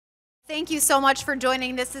Thank you so much for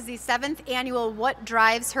joining. This is the 7th annual What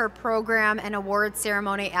Drives Her program and award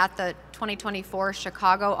ceremony at the 2024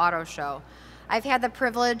 Chicago Auto Show. I've had the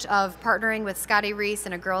privilege of partnering with Scotty Reese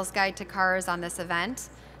and A Girl's Guide to Cars on this event,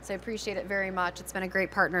 so I appreciate it very much. It's been a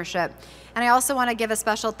great partnership. And I also want to give a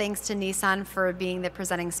special thanks to Nissan for being the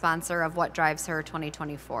presenting sponsor of What Drives Her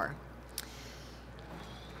 2024.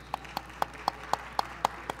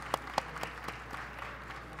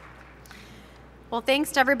 Well,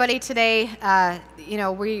 thanks to everybody today. We are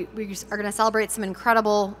going to celebrate some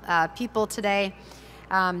incredible people today.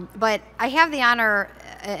 But I have the honor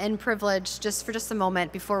and privilege, just for a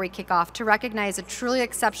moment before we kick off, to recognize a truly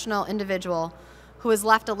exceptional individual who has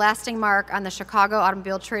left a lasting mark on the Chicago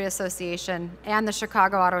Automobile Trade Association and the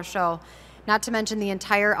Chicago Auto Show, not to mention the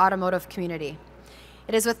entire automotive community.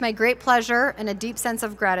 It is with my great pleasure and a deep sense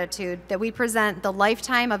of gratitude that we present the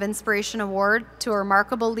Lifetime of Inspiration Award to a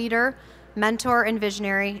remarkable leader, mentor, and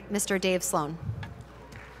visionary, Mr. Dave Sloan.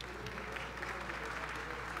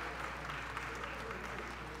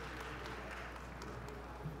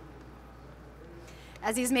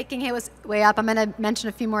 As he's making his way up, I'm going to mention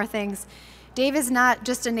a few more things. Dave is not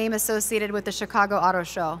just a name associated with the Chicago Auto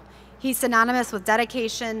Show. He's synonymous with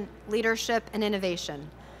dedication, leadership, and innovation.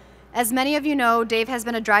 As many of you know, Dave has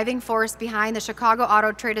been a driving force behind the Chicago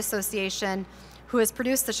Auto Trade Association, who has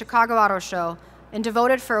produced the Chicago Auto Show, and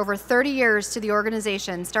devoted for over 30 years to the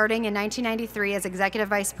organization, starting in 1993 as executive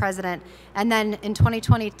vice president, and then in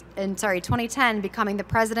 2010 becoming the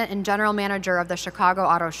president and general manager of the Chicago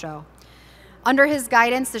Auto Show. Under his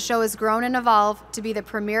guidance, the show has grown and evolved to be the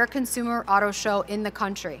premier consumer auto show in the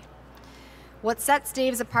country. What sets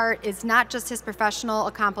Dave's apart is not just his professional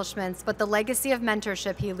accomplishments, but the legacy of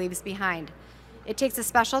mentorship he leaves behind. It takes a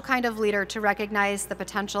special kind of leader to recognize the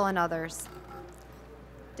potential in others.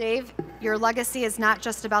 Dave, your legacy is not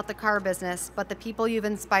just about the car business, but the people you've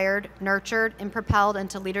inspired, nurtured, and propelled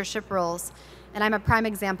into leadership roles, and I'm a prime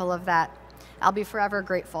example of that. I'll be forever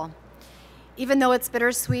grateful. Even though it's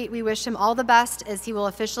bittersweet, we wish him all the best as he will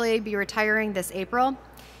officially be retiring this April.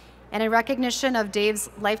 And in recognition of Dave's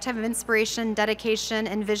lifetime of inspiration, dedication,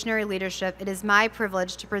 and visionary leadership, it is my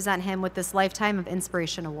privilege to present him with this Lifetime of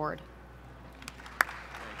Inspiration Award.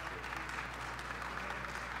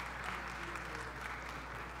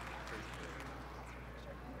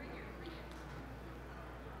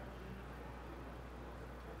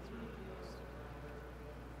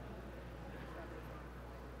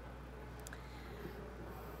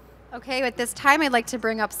 Okay, at this time, I'd like to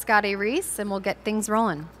bring up Scotty Reese, and we'll get things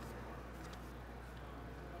rolling.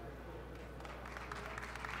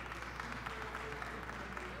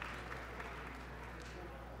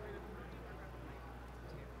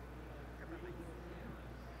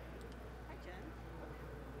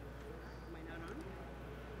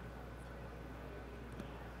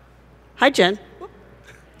 Hi, Jen.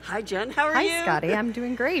 Hi, Jen. How are you? Hi, Scotty. I'm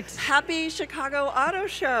doing great. Happy Chicago Auto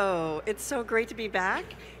Show. It's so great to be back,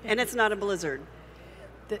 and it's not a blizzard.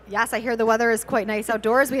 Yes, I hear the weather is quite nice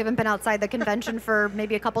outdoors. We haven't been outside the convention for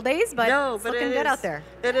maybe a couple days, but it's looking good out there.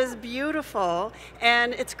 It is beautiful,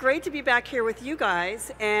 and it's great to be back here with you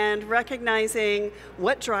guys and recognizing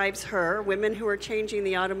what drives her, women who are changing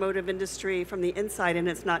the automotive industry from the inside, and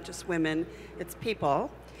it's not just women, it's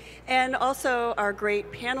people. And also our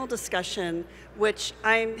great panel discussion, which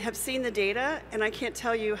I have seen the data, and I can't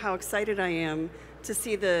tell you how excited I am to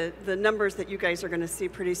see the numbers that you guys are going to see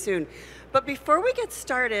pretty soon. But before we get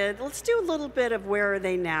started, let's do a little bit of Where Are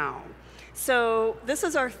They Now? So this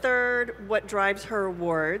is our third What Drives Her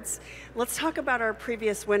Awards. Let's talk about our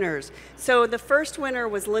previous winners. So the first winner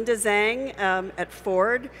was Linda Zhang at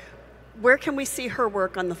Ford. Where can we see her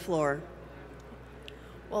work on the floor?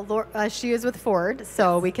 Well, she is with Ford,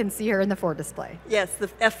 so we can see her in the Ford display. Yes, the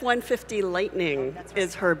F-150 Lightning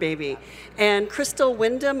is her baby. And Crystal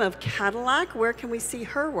Wyndham of Cadillac, where can we see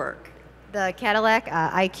her work? The Cadillac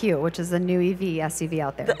IQ, which is a new EV SUV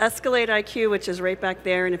out there. The Escalade IQ, which is right back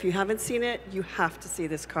there, and if you haven't seen it, you have to see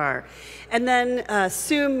this car. And then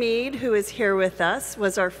Sue Mead, who is here with us,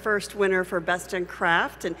 was our first winner for Best in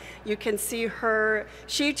Craft, and you can see her.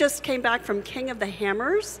 She just came back from King of the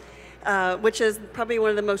Hammers, which is probably one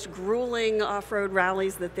of the most grueling off-road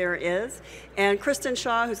rallies that there is. And Kristen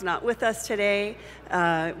Shaw, who's not with us today,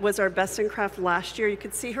 was our Best in Craft last year. You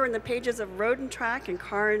could see her in the pages of Road and Track and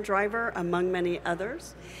Car and Driver, among many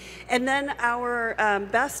others. And then our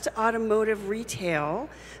Best Automotive Retail.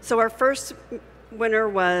 So our first winner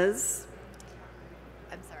was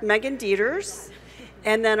Megan Dieters.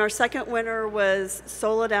 And then our second winner was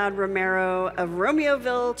Soledad Romero of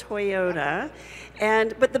Romeoville Toyota.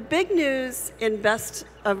 But the big news in Best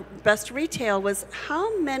Retail was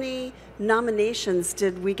how many nominations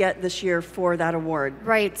did we get this year for that award?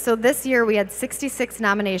 Right. So this year we had 66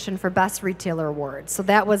 nominations for Best Retailer Award. So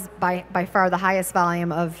that was by far the highest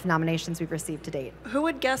volume of nominations we've received to date. Who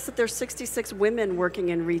would guess that there's 66 women working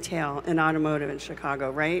in retail and automotive in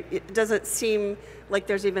Chicago, right? It doesn't seem like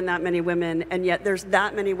there's even that many women, and yet there's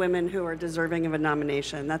that many women who are deserving of a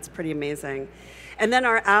nomination. That's pretty amazing. And then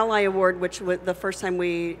our Ally Award, which was the first time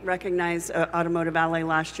we recognized Automotive Ally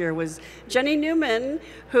last year, was Jenny Newman,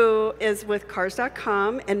 who is with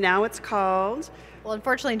Cars.com, and now it's called... Well,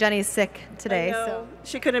 unfortunately, Jenny's sick today. So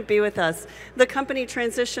she couldn't be with us. The company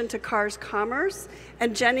transitioned to Cars Commerce,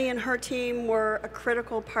 and Jenny and her team were a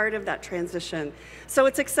critical part of that transition. So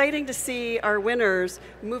it's exciting to see our winners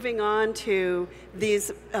moving on to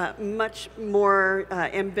these much more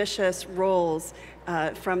ambitious roles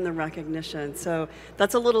from the recognition. So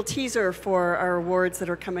that's a little teaser for our awards that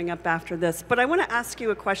are coming up after this. But I want to ask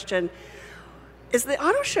you a question. Is the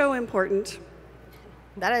auto show important?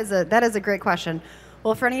 That is a great question.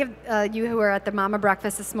 Well, for any of you who are at the Mama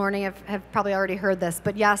Breakfast this morning have probably already heard this,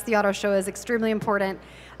 but yes, the auto show is extremely important.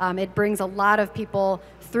 It brings a lot of people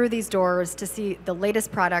through these doors to see the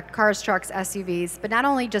latest product, cars, trucks, SUVs, but not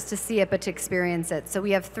only just to see it, but to experience it. So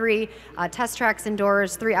we have 3 test tracks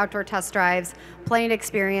indoors, 3 outdoor test drives, plenty of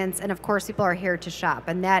experience, and of course people are here to shop,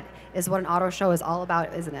 and that is what an auto show is all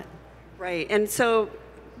about, isn't it? Right, and so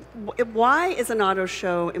why is an auto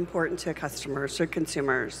show important to customers or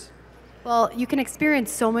consumers? Well, you can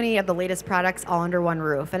experience so many of the latest products all under one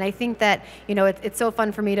roof. And I think that, you know, it's so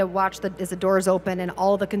fun for me to watch as the doors open and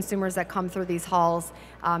all the consumers that come through these halls,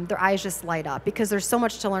 their eyes just light up because there's so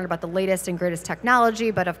much to learn about the latest and greatest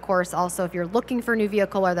technology. But of course, also if you're looking for a new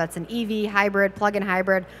vehicle, whether that's an EV, hybrid, plug-in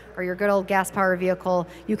hybrid, or your good old gas powered vehicle,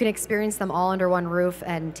 you can experience them all under one roof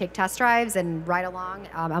and take test drives and ride along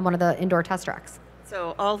on one of the indoor test tracks.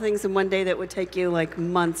 So all things in one day that would take you like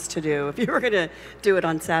months to do if you were going to do it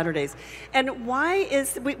on Saturdays. And why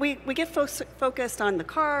is, we get focused on the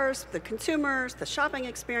cars, the consumers, the shopping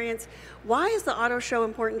experience. Why is the auto show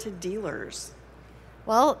important to dealers?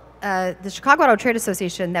 Well, the Chicago Auto Trade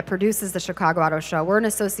Association that produces the Chicago Auto Show, we're an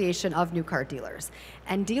association of new car dealers.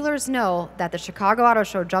 And dealers know that the Chicago Auto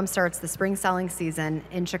Show jumpstarts the spring selling season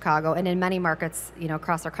in Chicago and in many markets, you know,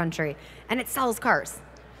 across our country, and it sells cars.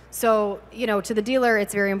 So, you know, to the dealer,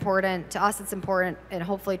 it's very important. To us, it's important, and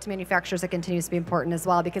hopefully to manufacturers, it continues to be important as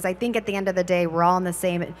well, because I think at the end of the day, we're all in the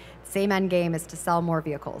same end game, is to sell more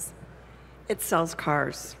vehicles. It sells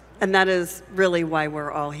cars. And that is really why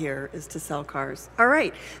we're all here, is to sell cars. All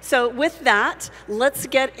right, so with that, let's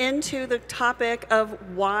get into the topic of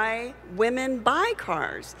why women buy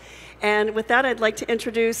cars. And with that, I'd like to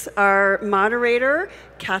introduce our moderator,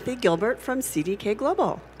 Kathy Gilbert from CDK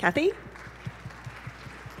Global. Kathy?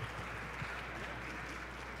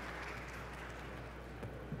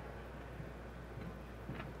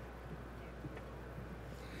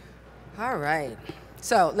 All right.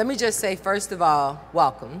 So let me just say, first of all,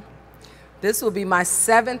 welcome. This will be my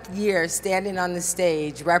 7th year standing on the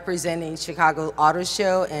stage representing Chicago Auto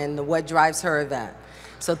Show and the What Drives Her event.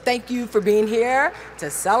 So thank you for being here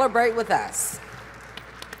to celebrate with us.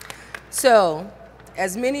 So,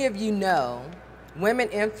 as many of you know, women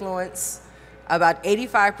influence about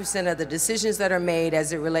 85% of the decisions that are made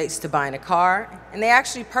as it relates to buying a car, and they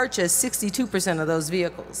actually purchase 62% of those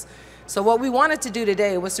vehicles. So what we wanted to do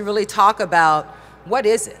today was to really talk about what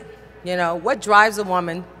is it? You know, what drives a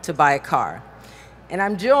woman to buy a car? And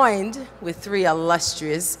I'm joined with 3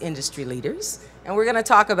 illustrious industry leaders, and we're going to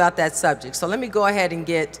talk about that subject. So let me go ahead and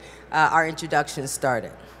get our introduction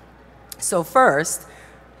started. So first,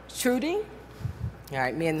 Trudy. All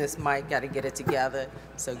right, me and this mic got to get it together,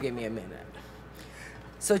 so give me a minute.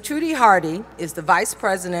 So Trudy Hardy is the Vice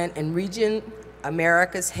President and Region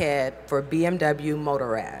Americas Head for BMW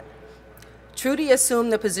Motorrad. Trudy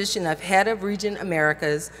assumed the position of Head of Region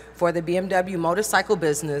Americas for the BMW motorcycle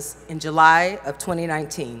business in July of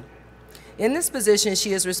 2019. In this position,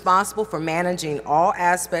 she is responsible for managing all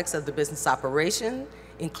aspects of the business operation,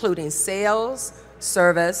 including sales,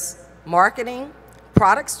 service, marketing,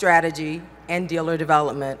 product strategy, and dealer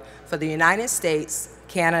development for the United States,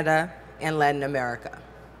 Canada, and Latin America.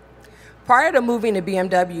 Prior to moving to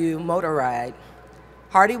BMW Motorrad,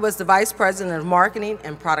 Hardy was the Vice President of Marketing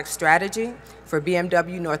and Product Strategy for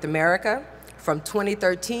BMW North America from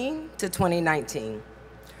 2013 to 2019.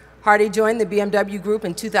 Hardy joined the BMW Group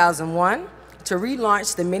in 2001 to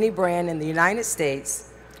relaunch the Mini brand in the United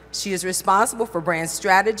States. She is responsible for brand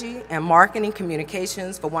strategy and marketing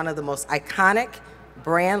communications for one of the most iconic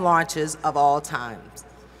brand launches of all time.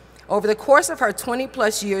 Over the course of her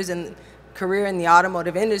 20-plus years in career in the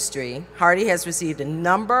automotive industry, Hardy has received a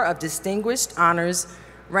number of distinguished honors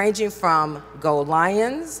ranging from Gold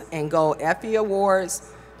Lions and Gold Effie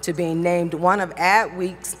Awards to being named one of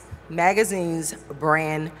Adweek's magazine's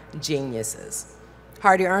brand geniuses.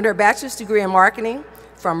 Hardy earned her bachelor's degree in marketing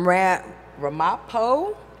from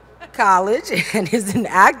Ramapo College and is an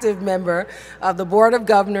active member of the Board of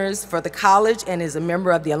Governors for the college and is a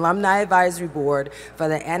member of the Alumni Advisory Board for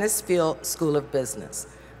the Anisfield School of Business.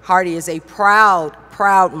 Hardy is a proud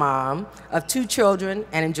mom of 2 children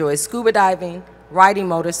and enjoys scuba diving, riding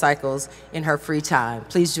motorcycles in her free time.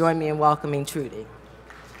 Please join me in welcoming Trudy.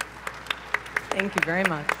 Thank you very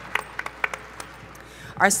much.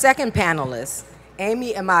 Our second panelist,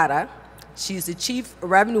 Amy Imada. She's the Chief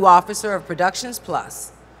Revenue Officer of Productions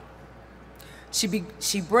Plus.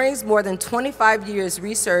 She brings more than 25 years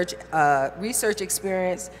research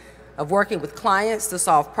experience of working with clients to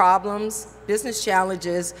solve problems, business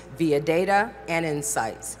challenges via data and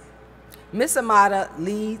insights. Ms. Imada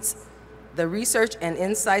leads the Research and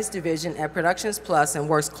Insights Division at Productions Plus and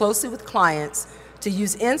works closely with clients to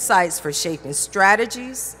use insights for shaping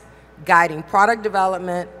strategies, guiding product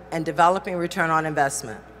development, and developing return on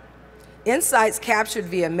investment. Insights captured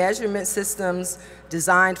via measurement systems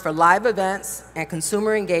designed for live events and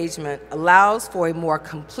consumer engagement allows for a more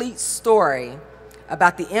complete story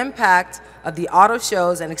about the impact of the auto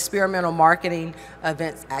shows and experimental marketing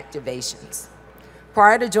events activations.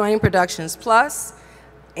 Prior to joining Productions Plus,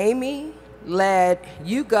 Amy led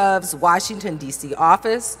YouGov's Washington, D.C.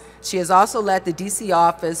 office. She has also led the D.C.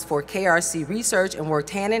 office for KRC Research and worked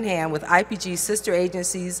hand in hand with IPG sister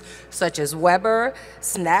agencies such as Weber,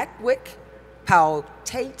 Snackwick, Powell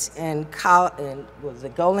Tate, and was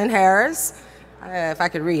it Golan Harris? If I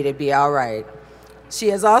could read, it'd be all right. She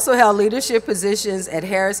has also held leadership positions at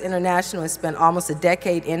Harris International and spent almost a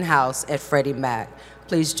decade in-house at Freddie Mac.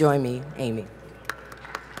 Please join me, Amy.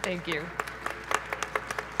 Thank you.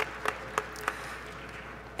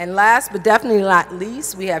 And last but definitely not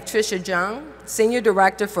least, we have Trisha Jung, Senior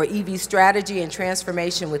Director for EV Strategy and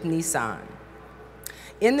Transformation with Nissan.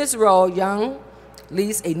 In this role, Jung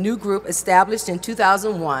leads a new group established in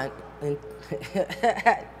 2001.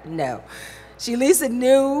 She leads a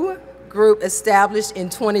new group established in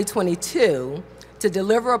 2022 to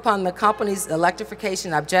deliver upon the company's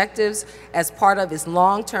electrification objectives as part of its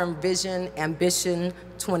long-term vision, Ambition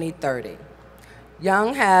 2030.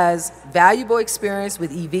 Jung has valuable experience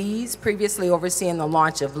with EVs, previously overseeing the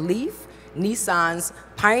launch of Leaf, Nissan's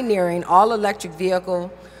pioneering all-electric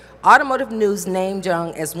vehicle. Automotive News named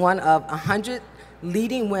Jung as one of 100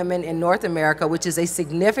 leading women in North America, which is a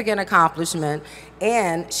significant accomplishment,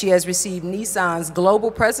 and she has received Nissan's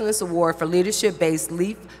Global President's Award for leadership-based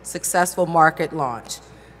Leaf successful market launch.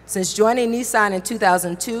 Since joining Nissan in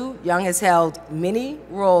 2002, Jung has held many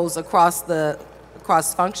roles across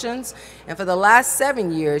functions, and for the last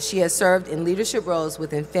 7 years, she has served in leadership roles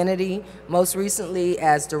with Infiniti, most recently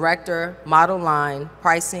as Director, Model Line,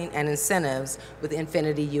 Pricing, and Incentives with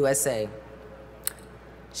Infiniti USA.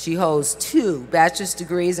 She holds 2 bachelor's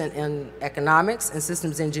degrees in economics and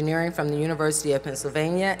systems engineering from the University of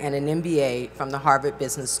Pennsylvania and an MBA from the Harvard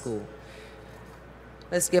Business School.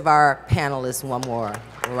 Let's give our panelists one more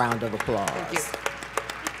round of applause. Thank you.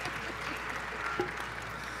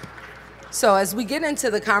 So as we get into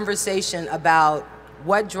the conversation about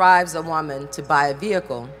what drives a woman to buy a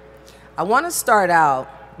vehicle, I want to start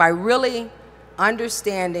out by really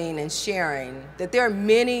understanding and sharing that there are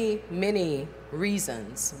many, many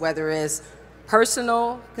reasons, whether it's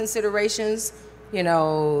personal considerations,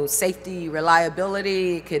 safety,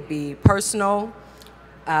 reliability, it could be personal,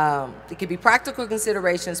 it could be practical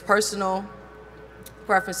considerations, personal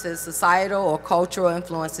preferences, societal or cultural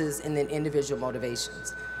influences, and then individual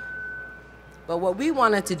motivations. But what we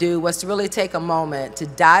wanted to do was to really take a moment to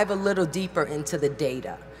dive a little deeper into the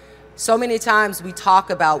data. So many times we talk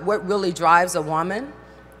about what really drives a woman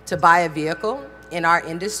to buy a vehicle in our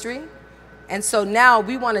industry. And so now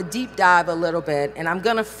we want to deep dive a little bit, and I'm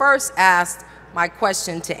going to first ask my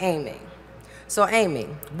question to Amy. So Amy,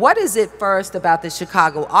 what is it first about the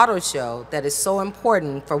Chicago Auto Show that is so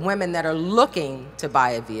important for women that are looking to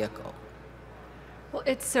buy a vehicle? Well,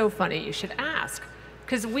 it's so funny you should ask,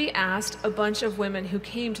 because we asked a bunch of women who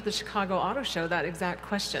came to the Chicago Auto Show that exact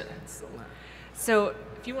question. So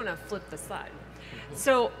if you want to flip the slide.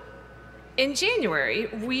 So in January,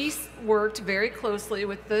 we worked very closely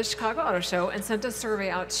with the Chicago Auto Show and sent a survey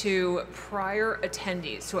out to prior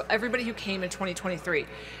attendees, so everybody who came in 2023.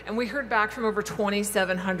 And we heard back from over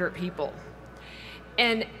 2,700 people.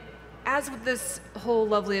 And as this whole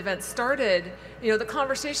lovely event started, you know, the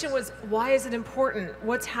conversation was, why is it important?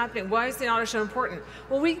 What's happening? Why is the auto show important?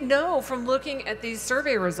 Well, we know from looking at these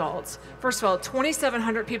survey results, first of all,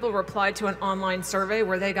 2,700 people replied to an online survey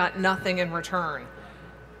where they got nothing in return.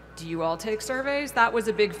 Do you all take surveys? That was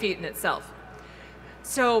a big feat in itself.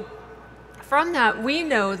 So from that, we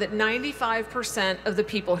know that 95% of the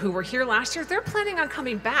people who were here last year, they're planning on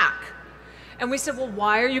coming back. And we said, well,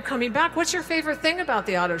 why are you coming back? What's your favorite thing about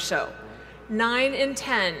the auto show? 9 in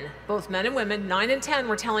 10, both men and women, 9 in 10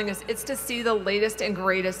 were telling us it's to see the latest and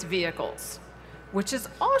greatest vehicles, which is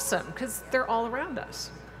awesome because they're all around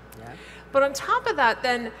us. Yeah. But on top of that,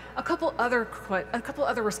 then a couple other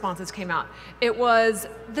responses came out. It was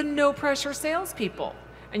the no pressure salespeople.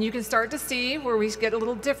 And you can start to see where we get a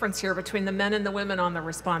little difference here between the men and the women on the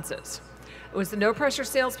responses. It was the no pressure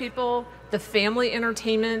salespeople, the family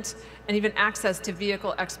entertainment, and even access to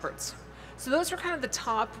vehicle experts. So those were kind of the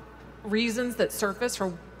top reasons that surfaced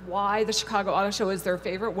for why the Chicago Auto Show is their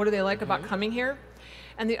favorite. What do they like about coming here?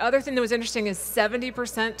 And the other thing that was interesting is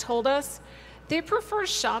 70% told us they prefer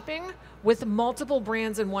shopping with multiple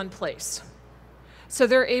brands in one place. So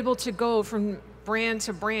they're able to go from brand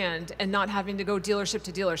to brand and not having to go dealership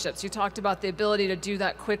to dealerships. You talked about the ability to do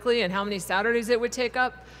that quickly and how many Saturdays it would take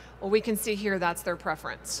up. Well, we can see here that's their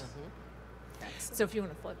preference. So if you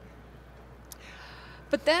want to flip.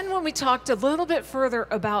 But then when we talked a little bit further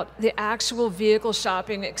about the actual vehicle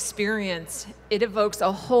shopping experience, it evokes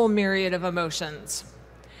a whole myriad of emotions.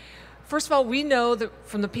 First of all, we know that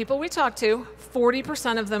from the people we talked to,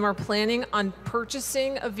 40% of them are planning on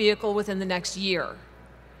purchasing a vehicle within the next year.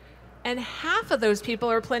 And half of those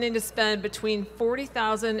people are planning to spend between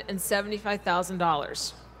 $40,000 and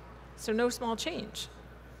 $75,000. So no small change.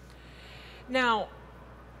 Now,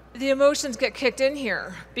 the emotions get kicked in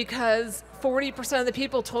here because 40% of the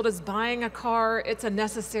people told us buying a car, it's a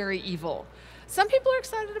necessary evil. Some people are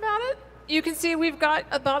excited about it. You can see we've got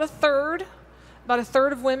about a third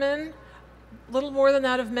of women, a little more than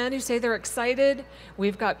that of men who say they're excited.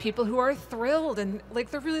 We've got people who are thrilled and like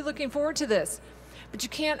they're really looking forward to this. But you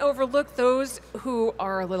can't overlook those who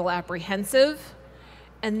are a little apprehensive.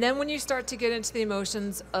 And then when you start to get into the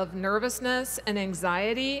emotions of nervousness and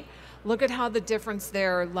anxiety, look at how the difference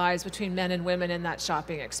there lies between men and women in that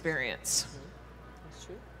shopping experience. That's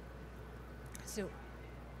true. So,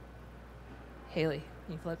 Haley,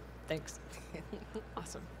 can you flip? Thanks.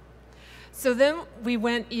 Awesome. So then we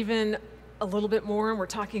went even a little bit more and we're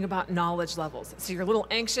talking about knowledge levels. So you're a little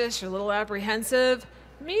anxious, you're a little apprehensive.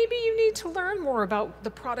 Maybe you need to learn more about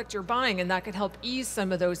the product you're buying and that could help ease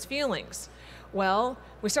some of those feelings. Well,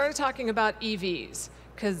 we started talking about EVs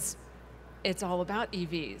because it's all about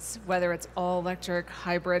EVs, whether it's all electric,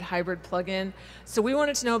 hybrid plug-in. So we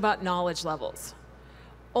wanted to know about knowledge levels.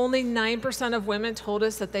 Only 9% of women told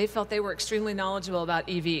us that they felt they were extremely knowledgeable about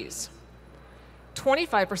EVs.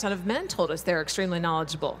 25% of men told us they're extremely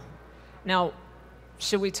knowledgeable. Now,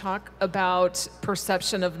 should we talk about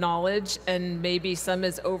perception of knowledge and maybe some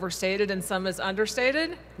is overstated and some is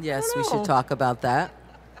understated? Yes, we should talk about that.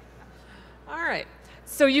 All right.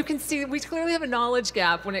 So you can see we clearly have a knowledge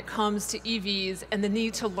gap when it comes to EVs and the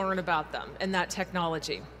need to learn about them and that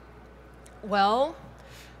technology. Well,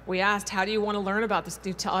 we asked, how do you want to learn about this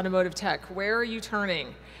new automotive tech? Where are you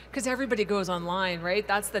turning? Because everybody goes online, right?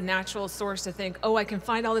 That's the natural source to think, oh, I can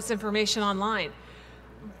find all this information online.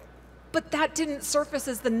 But that didn't surface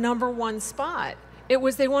as the #1 spot. It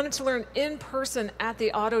was they wanted to learn in person at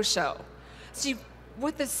the auto show. So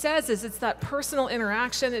what this says is it's that personal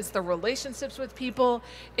interaction, it's the relationships with people,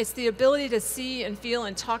 it's the ability to see and feel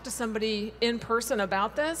and talk to somebody in person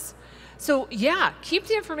about this. So yeah, keep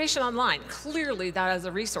the information online. Clearly that is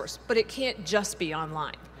a resource, but it can't just be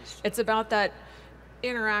online. It's about that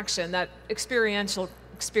interaction, that experiential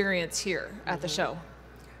experience here at the show.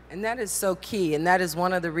 And that is so key, and that is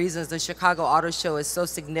one of the reasons the Chicago Auto Show is so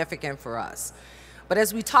significant for us. But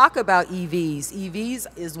as we talk about EVs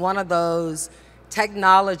is one of those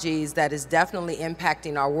technologies that is definitely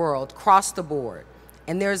impacting our world across the board.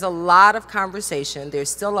 And there's a lot of conversation, there's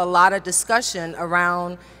still a lot of discussion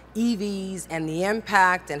around EVs and the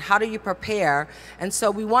impact and how do you prepare. And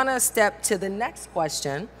so we want to step to the next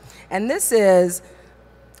question. And this is,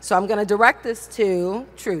 so I'm going to direct this to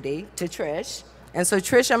Trudy, to Trish. And so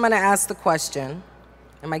Trish, I'm going to ask the question.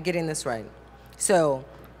 Am I getting this right? So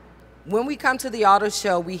when we come to the auto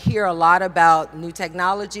show, we hear a lot about new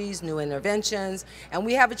technologies, new interventions, and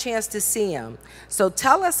we have a chance to see them. So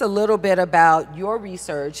tell us a little bit about your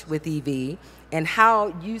research with EV and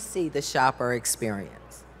how you see the shopper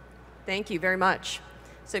experience. Thank you very much.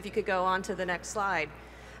 So if you could go on to the next slide.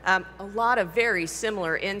 A lot of very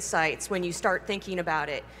similar insights when you start thinking about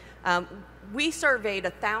it. We surveyed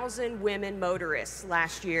 1,000 women motorists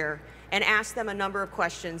last year and asked them a number of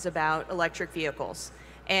questions about electric vehicles.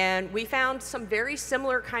 And we found some very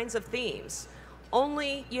similar kinds of themes.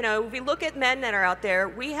 Only, if we look at men that are out there,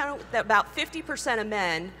 we have that about 50% of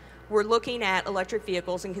men were looking at electric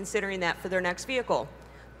vehicles and considering that for their next vehicle.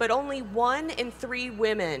 But only 1 in 3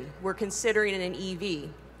 women were considering an EV.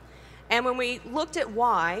 And when we looked at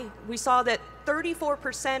why, we saw that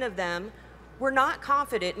 34% of them were not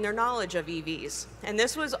confident in their knowledge of EVs. And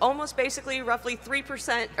this was almost basically roughly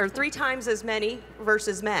 3% or 3 times as many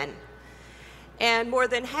versus men. And more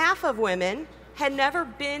than half of women had never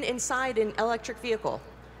been inside an electric vehicle.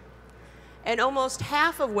 And almost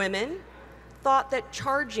half of women thought that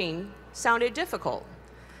charging sounded difficult.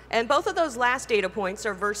 And both of those last data points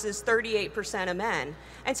are versus 38% of men.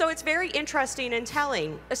 And so it's very interesting and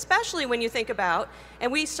telling, especially when you think about,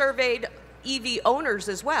 and we surveyed EV owners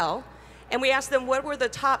as well, and we asked them what were the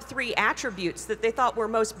top 3 attributes that they thought were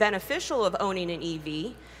most beneficial of owning an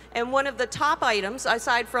EV. And one of the top items,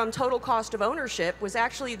 aside from total cost of ownership, was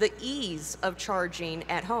actually the ease of charging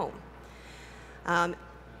at home.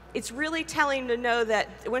 It's really telling to know that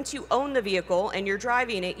once you own the vehicle and you're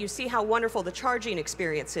driving it, you see how wonderful the charging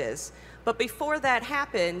experience is. But before that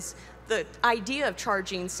happens, the idea of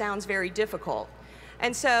charging sounds very difficult.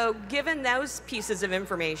 And so given those pieces of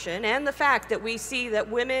information and the fact that we see that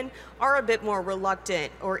women are a bit more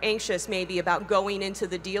reluctant or anxious maybe about going into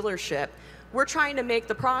the dealership, we're trying to make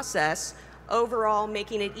the process overall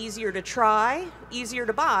making it easier to try, easier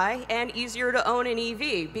to buy, and easier to own an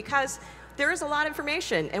EV, because there is a lot of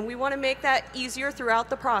information and we want to make that easier throughout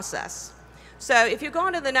the process. So if you go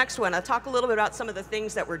on to the next one, I'll talk a little bit about some of the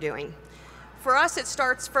things that we're doing. For us, it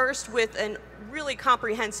starts first with a really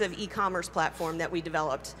comprehensive e-commerce platform that we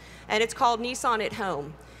developed, and it's called Nissan at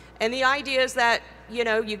Home. And the idea is that,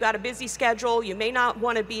 you've got a busy schedule, you may not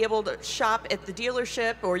want to be able to shop at the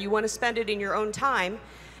dealership, or you want to spend it in your own time.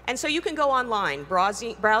 And so you can go online,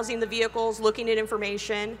 browsing the vehicles, looking at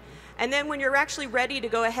information, and then when you're actually ready to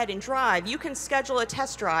go ahead and drive, you can schedule a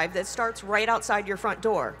test drive that starts right outside your front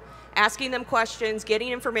door, asking them questions, getting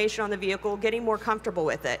information on the vehicle, getting more comfortable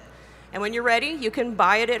with it. And when you're ready, you can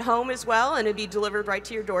buy it at home as well, and it'll be delivered right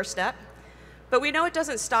to your doorstep. But we know it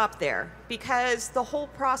doesn't stop there, because the whole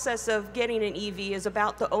process of getting an EV is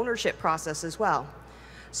about the ownership process as well.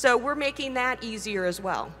 So we're making that easier as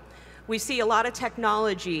well. We see a lot of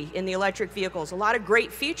technology in the electric vehicles, a lot of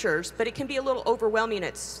great features, but it can be a little overwhelming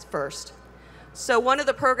at first. So one of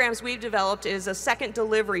the programs we've developed is a second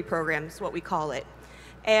delivery program, is what we call it.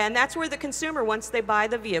 And that's where the consumer, once they buy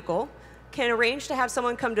the vehicle, can arrange to have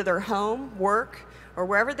someone come to their home, work, or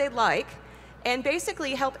wherever they'd like, and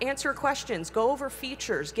basically help answer questions, go over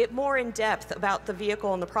features, get more in depth about the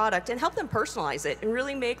vehicle and the product, and help them personalize it and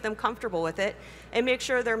really make them comfortable with it and make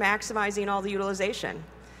sure they're maximizing all the utilization.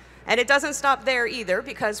 And it doesn't stop there either,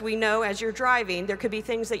 because we know as you're driving, there could be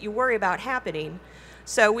things that you worry about happening.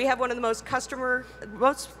 So we have one of the most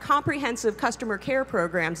comprehensive customer care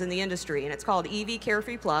programs in the industry, and it's called EV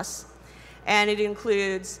Carefree Plus. And it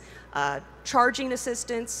includes charging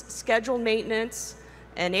assistance, scheduled maintenance,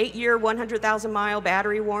 an 8-year, 100,000-mile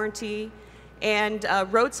battery warranty, and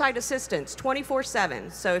roadside assistance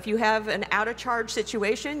 24/7. So if you have an out-of-charge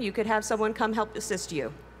situation, you could have someone come help assist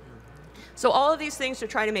you. So all of these things to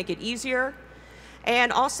try to make it easier.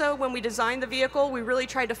 And also, when we designed the vehicle, we really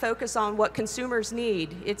tried to focus on what consumers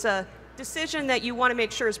need. It's a decision that you want to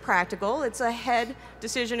make sure is practical. It's a head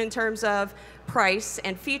decision in terms of price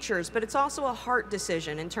and features, but it's also a heart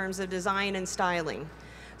decision in terms of design and styling.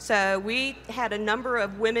 So we had a number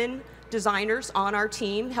of women designers on our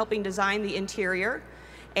team helping design the interior,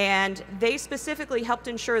 and they specifically helped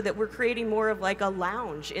ensure that we're creating more of like a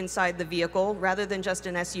lounge inside the vehicle rather than just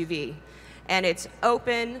an SUV. And it's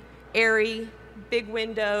open, airy, big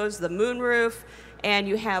windows, the moonroof, and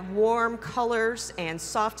you have warm colors and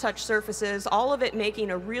soft touch surfaces, all of it making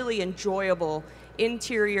a really enjoyable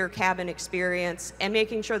interior cabin experience and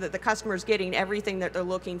making sure that the customer is getting everything that they're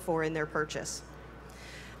looking for in their purchase.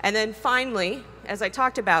 And then finally, as I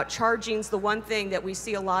talked about, charging's the one thing that we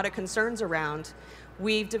see a lot of concerns around.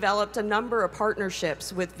 We've developed a number of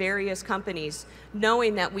partnerships with various companies,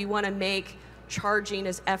 knowing that we want to make charging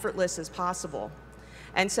as effortless as possible.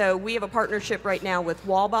 And so we have a partnership right now with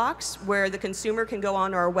Wallbox, where the consumer can go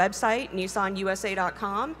on our website,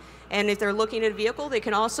 nissanusa.com, and if they're looking at a vehicle, they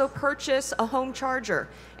can also purchase a home charger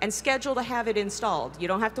and schedule to have it installed. You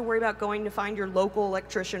don't have to worry about going to find your local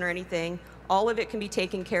electrician or anything. All of it can be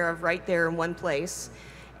taken care of right there in one place.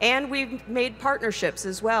 And we've made partnerships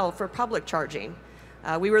as well for public charging.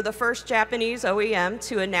 We were the first Japanese OEM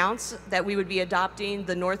to announce that we would be adopting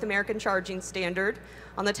the North American charging standard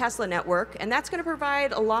on the Tesla network, and that's going to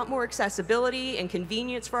provide a lot more accessibility and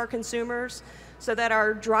convenience for our consumers so that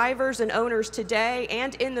our drivers and owners today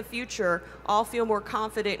and in the future all feel more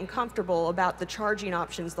confident and comfortable about the charging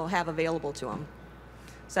options they'll have available to them.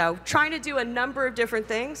 So trying to do a number of different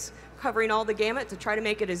things, covering all the gamut to try to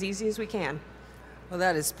make it as easy as we can. Well,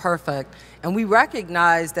 that is perfect. And we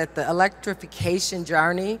recognize that the electrification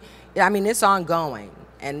journey, I mean, it's ongoing.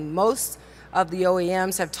 And most of the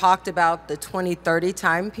OEMs have talked about the 2030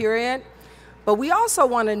 time period. But we also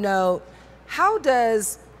want to know, how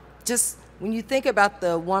does, just when you think about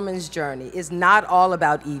the woman's journey, it's not all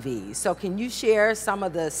about EVs. So can you share some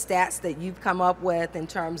of the stats that you've come up with in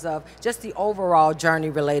terms of just the overall journey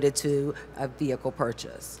related to a vehicle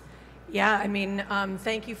purchase? Yeah, I mean,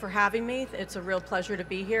 thank you for having me. It's a real pleasure to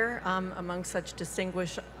be here among such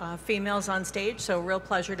distinguished females on stage, so real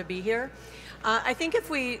pleasure to be here. I think if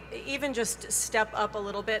we even just step up a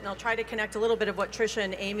little bit, and I'll try to connect a little bit of what Tricia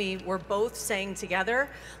and Amy were both saying together,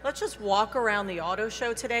 let's just walk around the auto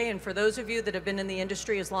show today, and for those of you that have been in the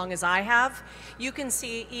industry as long as I have, you can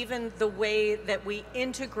see even the way that we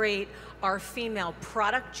integrate our female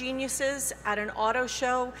product geniuses at an auto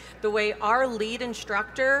show, the way our lead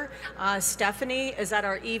instructor, Stephanie, is at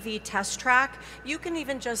our EV test track. You can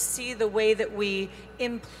even just see the way that we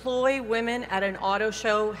employ women at an auto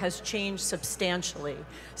show has changed substantially.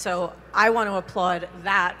 So I want to applaud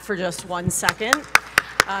that for just 1 second,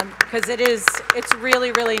 because it's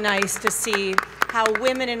really, really nice to see how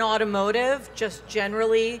women in automotive just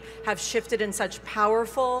generally have shifted in such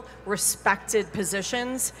powerful, respected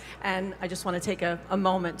positions, and I just want to take a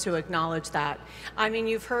moment to acknowledge that. I mean,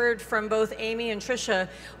 you've heard from both Amy and Tricia,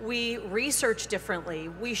 we research differently,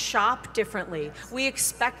 we shop differently, we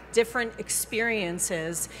expect different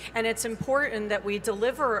experiences, and it's important that we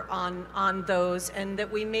deliver on those and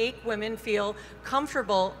that we make women feel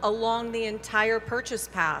comfortable along the entire purchase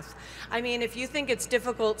path. I mean, if you think it's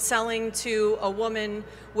difficult selling to a woman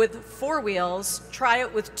with 4 wheels, try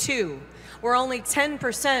it with 2. Where only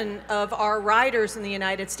 10% of our riders in the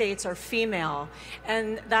United States are female.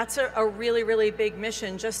 And that's a really, really big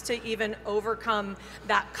mission, just to even overcome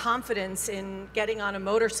that confidence in getting on a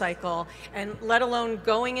motorcycle, and let alone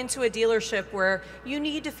going into a dealership where you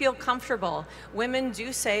need to feel comfortable. Women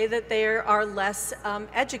do say that they are less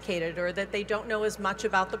educated, or that they don't know as much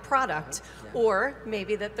about the product, or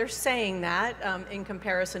maybe that they're saying that in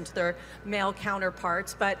comparison to their male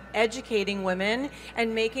counterparts, but educating women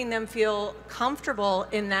and making them feel comfortable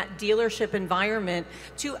in that dealership environment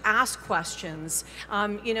to ask questions,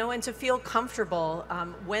 you know, and to feel comfortable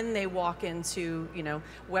when they walk into, you know,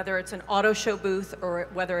 whether it's an auto show booth or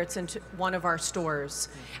whether it's into one of our stores.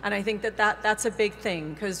 And I think that that's a big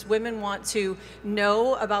thing, because women want to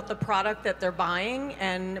know about the product that they're buying,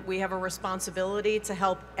 and we have a responsibility to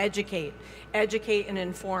help educate and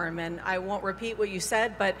inform. And I won't repeat what you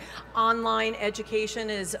said, but online education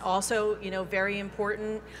is also, you know, very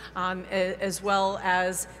important, as well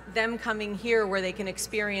as them coming here where they can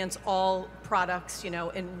experience all products, you know,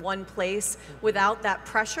 in one place without that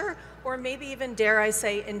pressure, or maybe even, dare I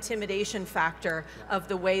say, intimidation factor of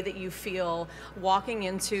the way that you feel walking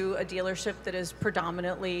into a dealership that is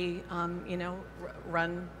predominantly, you know,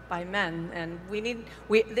 run by men. And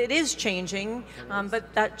it is changing,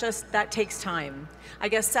 but that takes time. I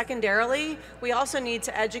guess secondarily, we also need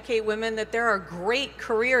to educate women that there are great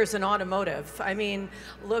careers in automotive. I mean,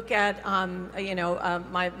 look at you know,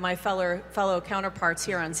 my fellow counterparts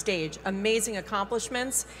here on stage, amazing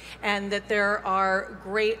accomplishments, and that there are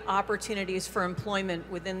great opportunities for employment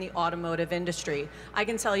within the automotive industry. I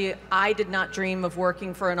can tell you, I did not dream of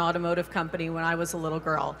working for an automotive company when I was a little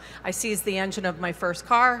girl. I seized the engine of my first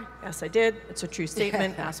car. Yes, I did. It's a true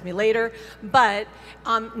statement. Ask me later. But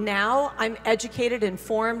now I'm educated,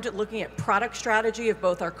 informed, looking at product strategy of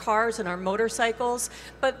both our cars and our motorcycles.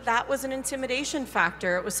 But that was an intimidation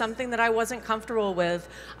factor. It was something that I wasn't comfortable with.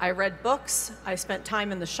 I read books. I spent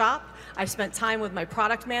time in the shop. I spent time with my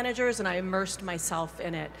product managers, and I immersed myself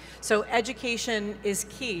in it. So education is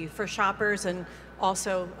key for shoppers, and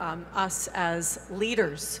also us as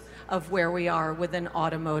leaders of where we are within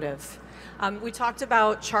automotive. We talked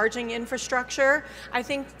about charging infrastructure. I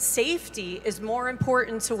think safety is more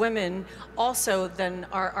important to women also than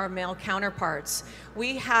our male counterparts.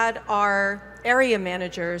 We had our area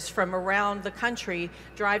managers from around the country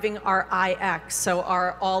driving our iX, so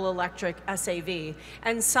our all-electric SAV,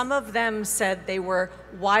 and some of them said they were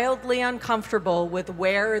wildly uncomfortable with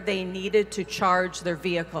where they needed to charge their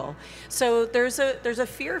vehicle. So there's a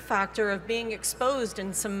fear factor of being exposed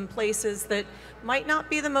in some places that might not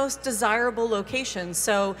be the most desirable desirable locations.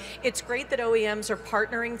 So it's great that OEMs are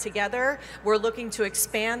partnering together. We're looking to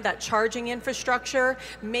expand that charging infrastructure,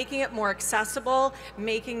 making it more accessible,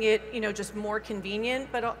 making it, you know, just more convenient,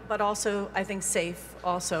 but also, I think, safe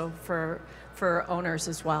also for owners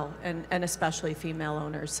as well, and especially female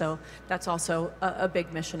owners. So that's also a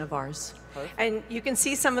big mission of ours. Perfect. And you can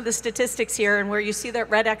see some of the statistics here, and where you see that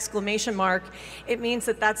red exclamation mark, it means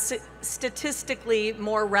that that's statistically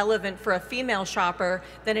more relevant for a female shopper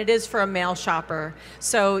than it is for a male shopper.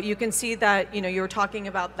 So you can see that, you know, you were talking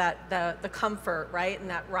about that the comfort, right, and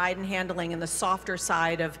that ride and handling, and the softer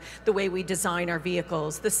side of the way we design our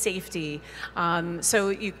vehicles, the safety. So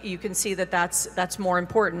you can see that that's more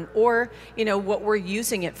important, or, you know, what we're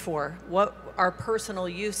using it for, what our personal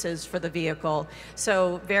uses for the vehicle.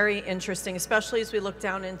 So very interesting, especially as we look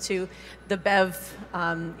down into the BEV,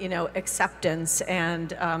 you know, acceptance,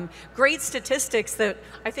 and great statistics that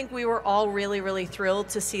I think we were all really, really thrilled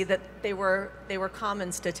to see that they were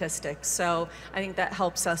common statistics. So I think that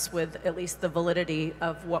helps us with at least the validity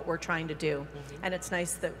of what we're trying to do. And it's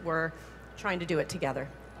nice that we're trying to do it together.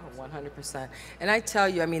 100%. And I tell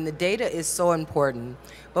you, I mean, the data is so important.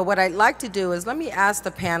 But what I'd like to do is let me ask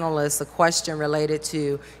the panelists a question related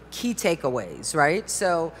to key takeaways, right?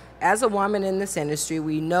 So as a woman in this industry,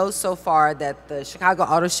 we know so far that the Chicago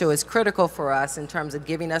Auto Show is critical for us in terms of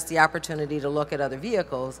giving us the opportunity to look at other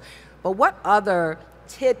vehicles. But what other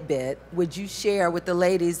tidbit would you share with the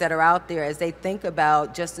ladies that are out there as they think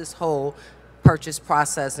about just this whole purchase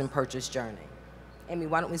process and purchase journey? Amy,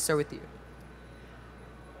 why don't we start with you?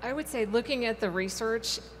 I would say looking at the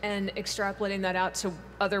research and extrapolating that out to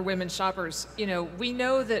other women shoppers. You know, we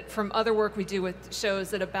know that from other work we do with shows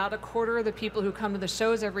that about a quarter of the people who come to the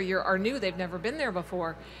shows every year are new. They've never been there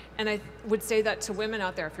before. And I would say that to women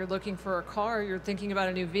out there. If you're looking for a car, you're thinking about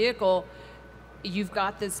a new vehicle, you've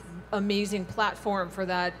got this amazing platform for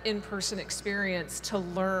that in-person experience to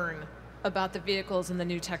learn about the vehicles and the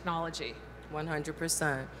new technology.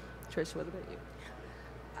 100%. Trish, what about you?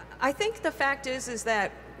 I think the fact is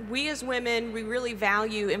that we as women, we really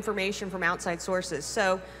value information from outside sources.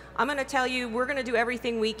 So I'm going to tell you, we're going to do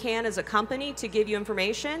everything we can as a company to give you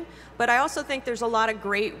information, but I also think there's a lot of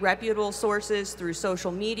great reputable sources through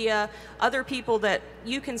social media, other people that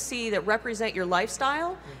you can see that represent your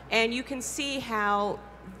lifestyle, and you can see how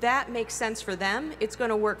that makes sense for them. It's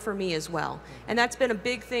going to work for me as well. And that's been a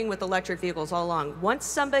big thing with electric vehicles all along. Once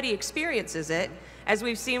somebody experiences it, as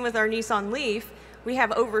we've seen with our Nissan Leaf, we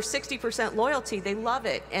have over 60% loyalty. They love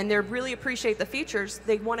it, and they really appreciate the features.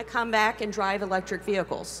 They want to come back and drive electric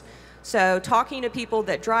vehicles. So talking to people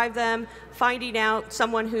that drive them, finding out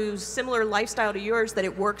someone who's similar lifestyle to yours that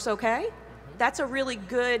it works okay, that's a really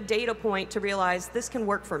good data point to realize this can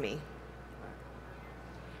work for me.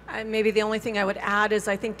 And maybe the only thing I would add is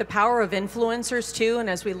I think the power of influencers too, and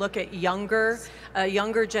as we look at a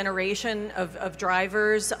younger generation of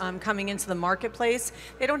drivers coming into the marketplace,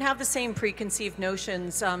 they don't have the same preconceived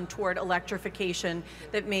notions toward electrification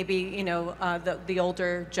that maybe, you know, the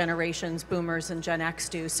older generations, boomers and Gen X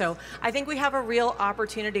do. So I think we have a real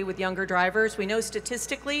opportunity with younger drivers. We know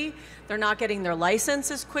statistically they're not getting their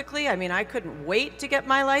license as quickly. I mean, I couldn't wait to get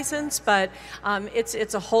my license, but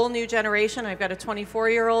it's a whole new generation. I've got a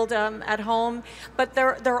 24-year-old at home, but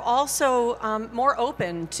they're also more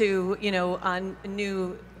open to, you know,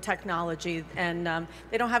 new technology, and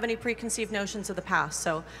they don't have any preconceived notions of the past.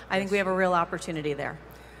 So I think we have a real opportunity there.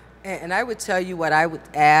 And I would tell you what I would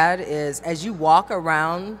add is, as you walk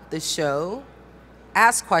around the show,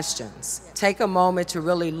 ask questions. Take a moment to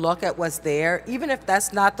really look at what's there, even if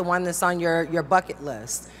that's not the one that's on your bucket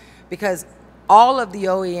list, because all of the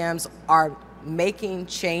OEMs are making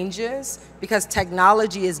changes because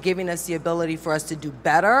technology is giving us the ability for us to do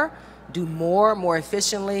better, do more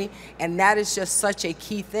efficiently, and that is just such a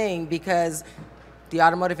key thing because the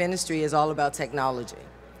automotive industry is all about technology.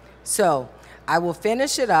 So I will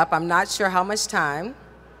finish it up. I'm not sure how much time.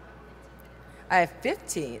 I have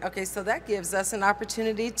 15. Okay, so that gives us an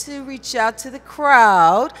opportunity to reach out to the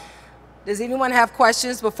crowd. Does anyone have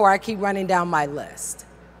questions before I keep running down my list?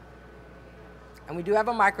 And we do have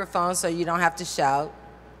a microphone, so you don't have to shout.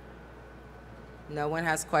 No one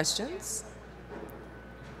has questions?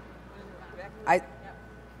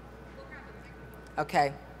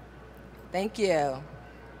 Okay. Thank you.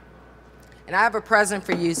 And I have a present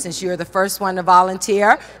for you since you're the first one to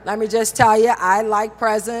volunteer. Let me just tell you, I like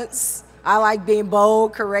presents. I like being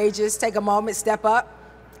bold, courageous. Take a moment, step up.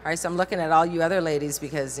 All right, so I'm looking at all you other ladies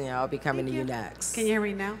because, you know, I'll be coming to you next. Can you hear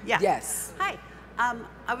me now? Yeah. Yes. Hi.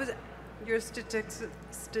 Your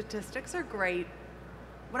statistics are great.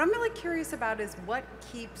 What I'm really curious about is what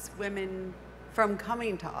keeps women from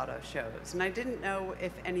coming to auto shows. And I didn't know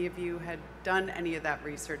if any of you had done any of that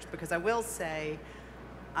research, because I will say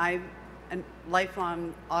I'm a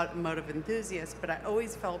lifelong automotive enthusiast, but I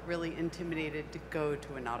always felt really intimidated to go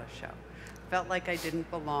to an auto show. Felt like I didn't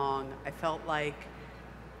belong. I felt like,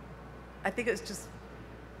 I think it was just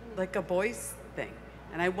like a boys thing.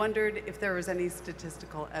 And I wondered if there was any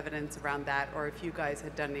statistical evidence around that, or if you guys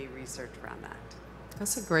had done any research around that.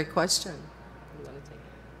 That's a great question.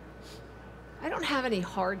 I don't have any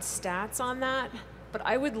hard stats on that, but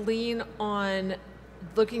I would lean on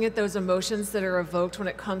looking at those emotions that are evoked when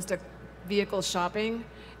it comes to vehicle shopping,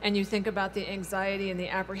 and you think about the anxiety and the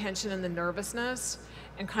apprehension and the nervousness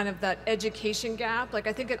and kind of that education gap. Like,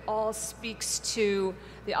 I think it all speaks to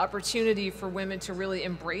the opportunity for women to really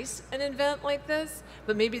embrace an event like this,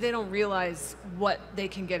 but maybe they don't realize what they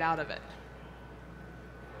can get out of it.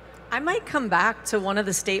 I might come back to one of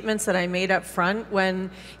the statements that I made up front. When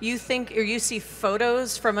you think or you see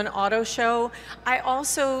photos from an auto show, I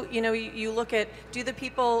also, you look at, do the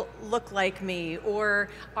people look like me, or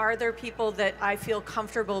are there people that I feel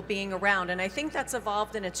comfortable being around? And I think that's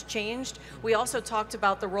evolved and it's changed. We also talked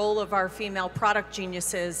about the role of our female product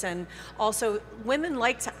geniuses, and also women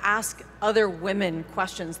like to ask other women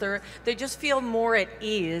questions. They just feel more at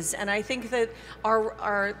ease, and I think that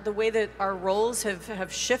the way that our roles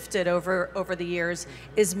have shifted over the years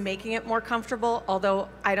is making it more comfortable, although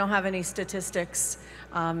I don't have any statistics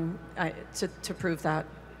to prove that.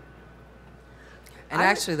 And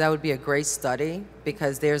actually, that would be a great study,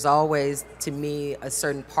 because there's always, to me, a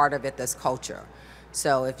certain part of it that's culture.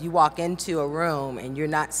 So if you walk into a room and you're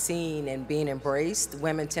not seen and being embraced,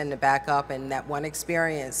 women tend to back up, and that one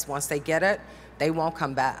experience, once they get it, they won't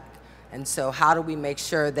come back. And so how do we make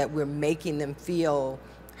sure that we're making them feel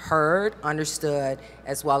heard, understood,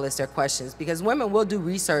 as well as their questions? Because women will do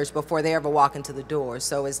research before they ever walk into the door.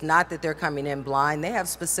 So it's not that they're coming in blind. They have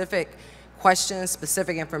specific questions,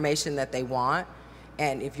 specific information that they want.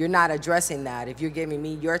 And if you're not addressing that, if you're giving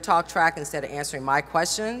me your talk track instead of answering my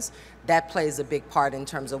questions, that plays a big part in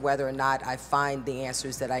terms of whether or not I find the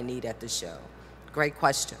answers that I need at the show. Great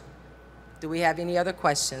question. Do we have any other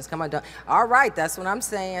questions? Come on, all right, that's what I'm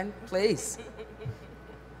saying. Please.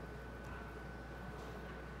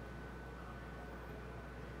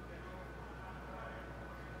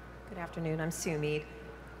 Good afternoon, I'm Sue Mead.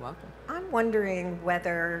 Welcome. I'm wondering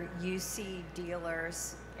whether you see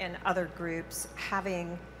dealers and other groups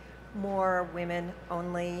having more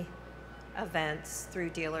women-only events through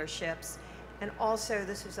dealerships. And also,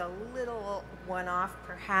 this is a little one-off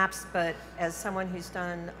perhaps, but as someone who's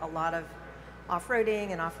done a lot of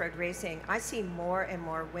off-roading and off-road racing, I see more and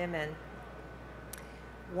more women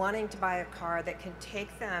wanting to buy a car that can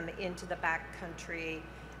take them into the backcountry,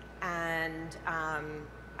 and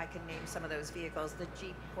I can name some of those vehicles, the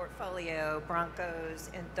Jeep Portfolio, Broncos,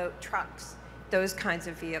 and trucks, those kinds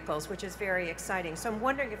of vehicles, which is very exciting. So I'm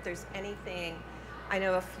wondering if there's anything, I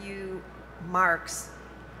know a few marques,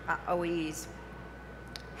 OEs,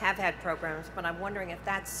 have had programs, but I'm wondering if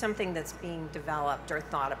that's something that's being developed or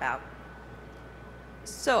thought about.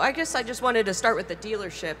 So I guess I just wanted to start with the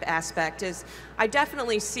dealership aspect. Is I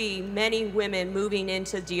definitely see many women moving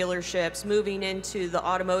into dealerships, moving into the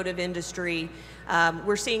automotive industry.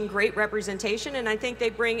 We're seeing great representation, and I think they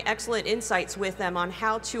bring excellent insights with them on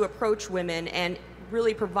how to approach women and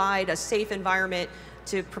really provide a safe environment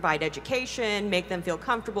to provide education, make them feel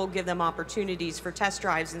comfortable, give them opportunities for test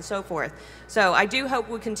drives and so forth. So I do hope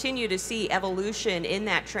we continue to see evolution in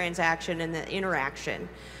that transaction and the interaction.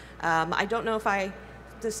 I don't know if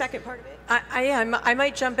the second part of it? I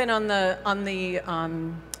might jump in on the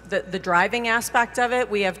driving aspect of it.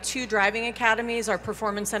 We have 2 driving academies, our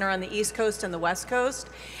Performance Center on the East Coast and the West Coast.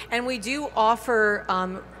 And we do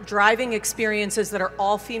offer driving experiences that are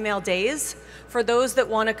all female days for those that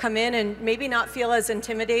want to come in and maybe not feel as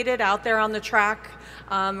intimidated out there on the track,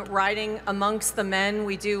 riding amongst the men.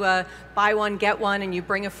 We do a buy one, get one, and you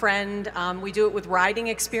bring a friend. We do it with riding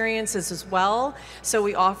experiences as well. So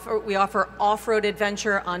we offer off-road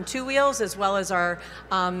adventure on 2 wheels, as well as our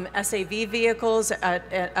SAV vehicles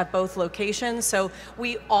at both locations. So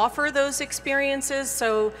we offer those experiences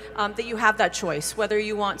so that you have that choice, whether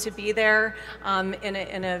you want to be there in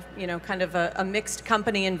a kind of a mixed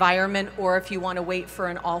company environment, or if you want to wait for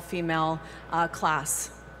an all-female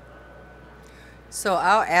class. So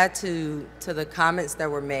I'll add to the comments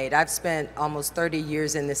that were made. I've spent almost 30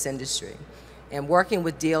 years in this industry, and working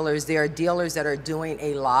with dealers, there are dealers that are doing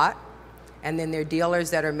a lot, and then there are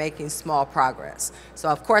dealers that are making small progress. So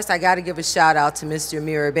of course I got to give a shout out to Mr.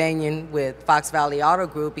 Mirabanian with Fox Valley Auto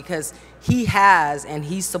Group, because he has and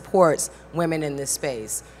he supports women in this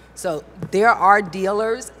space. So there are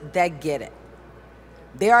dealers that get it.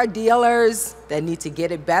 There are dealers that need to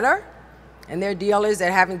get it better, and there are dealers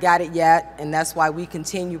that haven't got it yet, and that's why we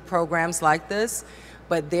continue programs like this.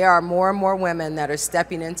 But there are more and more women that are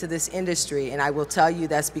stepping into this industry, and I will tell you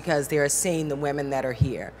that's because they are seeing the women that are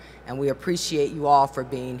here, and we appreciate you all for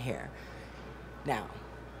being here. Now,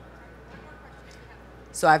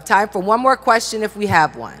 so I have time for one more question if we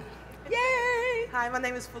have one. Yay! Hi, my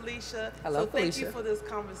name is Felicia. Hello, Thank Felicia. you for this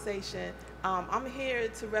conversation. I'm here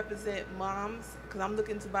to represent moms because I'm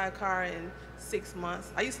looking to buy a car in 6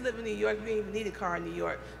 months. I used to live in New York. You didn't even need a car in New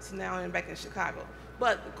York, so now I'm back in Chicago.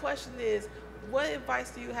 But the question is, what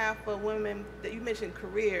advice do you have for women that you mentioned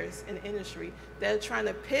careers in the industry that are trying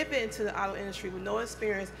to pivot into the auto industry with no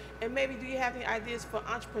experience? And maybe do you have any ideas for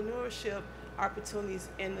entrepreneurship opportunities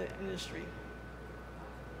in the industry?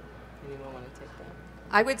 Anyone want to take that?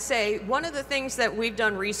 I would say one of the things that we've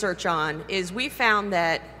done research on is we found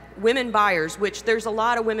that women buyers, which there's a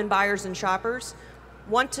lot of women buyers and shoppers,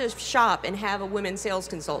 want to shop and have a women sales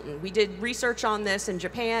consultant. We did research on this in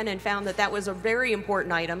Japan and found that that was a very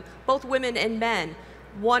important item. Both women and men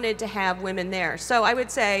wanted to have women there. So I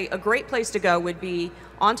would say a great place to go would be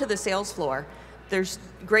onto the sales floor. There's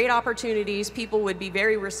great opportunities. People would be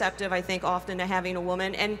very receptive, I think, often to having a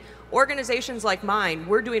woman. And organizations like mine,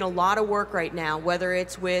 we're doing a lot of work right now, whether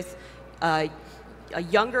it's with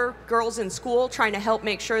younger girls in school trying to help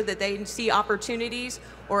make sure that they see opportunities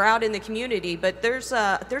or out in the community. But there's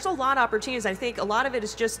a lot of opportunities. I think a lot of it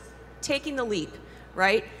is just taking the leap,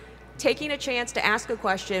 right? Taking a chance to ask a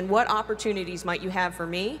question, what opportunities might you have for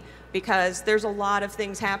me? Because there's a lot of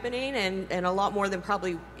things happening and a lot more than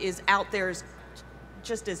probably is out there is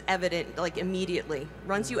just as evident, like immediately.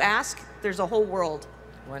 Once you ask, there's a whole world.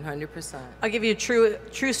 100%. I'll give you a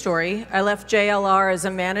true story. I left JLR as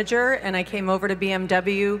a manager and I came over to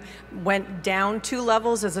BMW, went down 2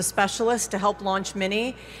 levels as a specialist to help launch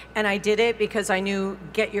Mini, and I did it because I knew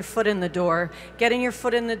get your foot in the door. Getting your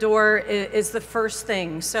foot in the door is the first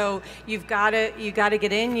thing. So you got to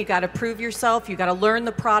get in, you got to prove yourself, you got to learn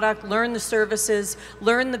the product, learn the services,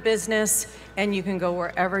 learn the business, and you can go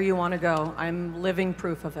wherever you want to go. I'm living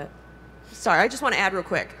proof of it. Sorry, I just want to add real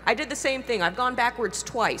quick. I did the same thing. I've gone backwards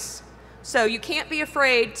twice. So you can't be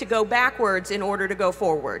afraid to go backwards in order to go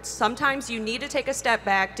forwards. Sometimes you need to take a step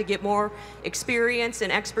back to get more experience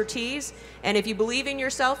and expertise. And if you believe in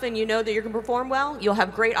yourself and you know that you're going to perform well, you'll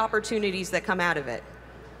have great opportunities that come out of it.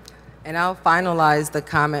 And I'll finalize the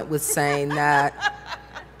comment with saying that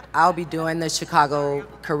I'll be doing the Chicago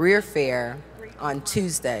Career Fair on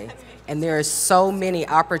Tuesday. And there are so many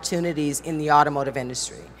opportunities in the automotive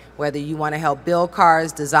industry. Whether you want to help build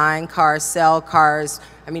cars, design cars, sell cars.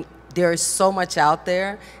 I mean, there is so much out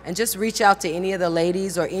there. And just reach out to any of the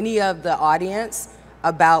ladies or any of the audience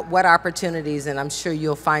about what opportunities, and I'm sure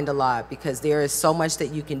you'll find a lot because there is so much that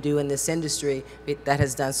you can do in this industry that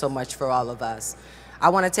has done so much for all of us. I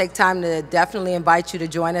want to take time to definitely invite you to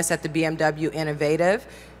join us at the BMW Innovative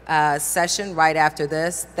session right after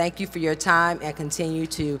this. Thank you for your time and continue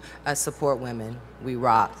to support women. We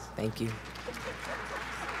rock. Thank you.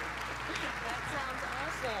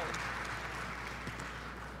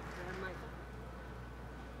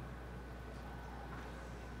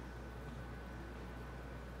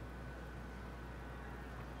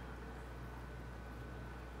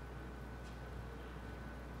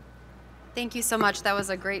 Thank you so much. That was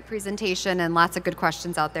a great presentation and lots of good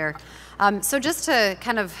questions out there. So just to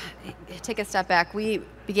kind of take a step back, we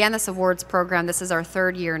began this awards program. This is our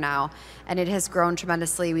 3rd year now, and it has grown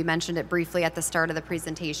tremendously. We mentioned it briefly at the start of the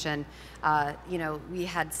presentation. You know, we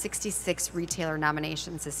had 66 retailer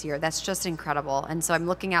nominations this year. That's just incredible. And so I'm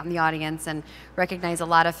looking out in the audience and recognize a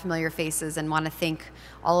lot of familiar faces and want to thank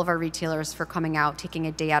all of our retailers for coming out, taking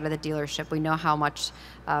a day out of the dealership. We know how much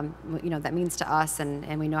you know, that means to us,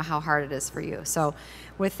 and we know how hard it is for you. So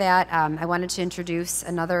with that, I wanted to introduce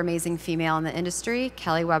another amazing female in the industry,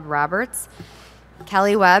 Kelly Webb Roberts.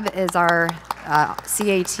 Kelly Webb is our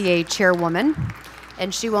CATA chairwoman,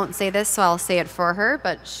 and she won't say this, so I'll say it for her,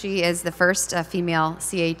 but she is the first female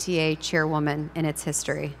CATA chairwoman in its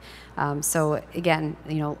history. So again,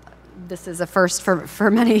 you know, this is a first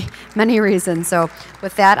for many, many reasons. So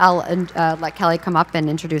with that, I'll let Kelly come up and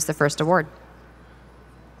introduce the first award.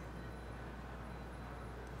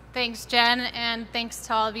 Thanks, Jen, and thanks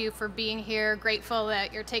to all of you for being here. Grateful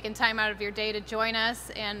that you're taking time out of your day to join us,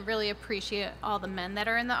 and really appreciate all the men that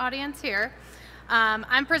are in the audience here.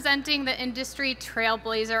 I'm presenting the Industry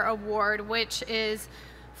Trailblazer Award, which is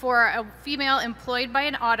for a female employed by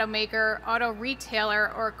an automaker, auto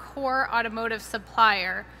retailer, or core automotive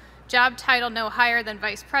supplier. Job title no higher than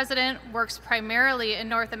vice president, works primarily in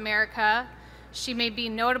North America, She may be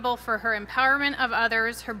notable for her empowerment of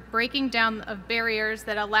others, her breaking down of barriers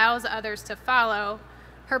that allows others to follow,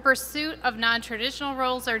 her pursuit of non-traditional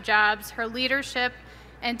roles or jobs, her leadership,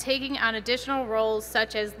 and taking on additional roles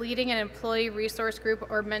such as leading an employee resource group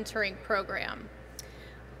or mentoring program.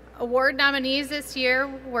 Award nominees this year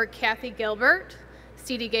were Kathy Gilbert,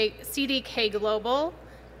 CDK Global,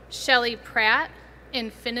 Shelley Pratt,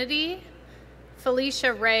 Infinity,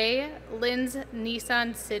 Felicia Ray, Lynn's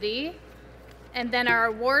Nissan City, and then our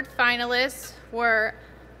award finalists were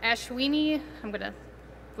Ashwini, I'm going to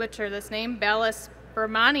butcher this name,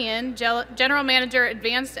 Balasubramanian, General Manager,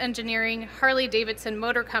 Advanced Engineering, Harley-Davidson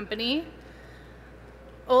Motor Company,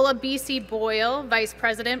 Olabisi Boyle, Vice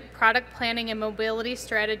President, Product Planning and Mobility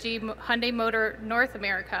Strategy, Hyundai Motor North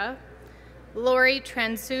America, Lori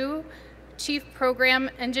Trensu, Chief Program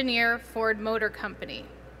Engineer, Ford Motor Company.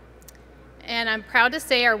 And I'm proud to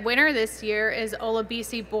say our winner this year is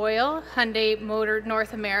Olabisi Boyle, Hyundai Motor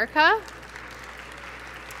North America.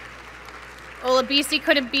 Olabisi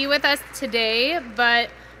couldn't be with us today, but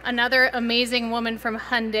another amazing woman from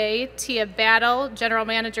Hyundai, Tia Battle, General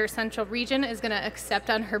Manager Central Region, is going to accept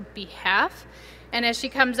on her behalf. And as she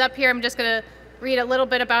comes up here, I'm just going to read a little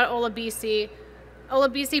bit about Olabisi.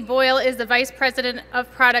 Olabisi Boyle is the Vice President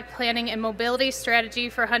of Product Planning and Mobility Strategy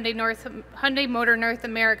for Hyundai Motor North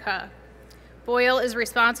America. Boyle is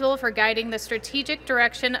responsible for guiding the strategic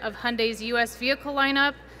direction of Hyundai's U.S. vehicle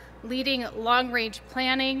lineup, leading long-range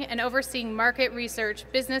planning, and overseeing market research,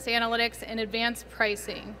 business analytics, and advanced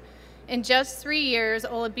pricing. In just 3 years,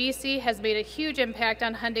 Olabisi has made a huge impact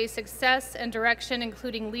on Hyundai's success and direction,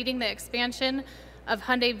 including leading the expansion of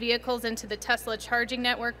Hyundai vehicles into the Tesla charging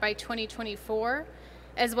network by 2024,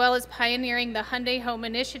 as well as pioneering the Hyundai Home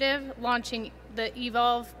Initiative, launching the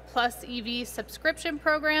Evolve Plus EV subscription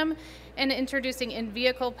program, and introducing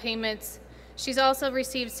in-vehicle payments. She's also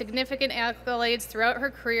received significant accolades throughout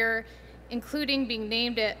her career, including being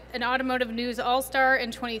named an Automotive News All-Star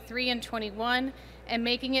in 23 and 21, and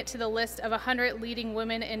making it to the list of 100 leading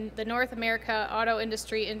women in the North America auto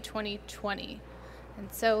industry in 2020. And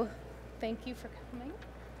so, thank you for coming.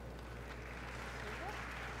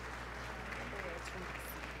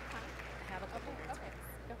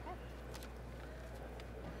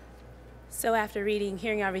 So after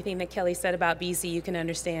hearing everything that Kelly said about BC, you can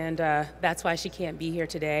understand that's why she can't be here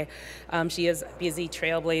today. She is busy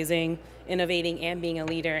trailblazing, innovating, and being a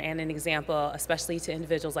leader and an example, especially to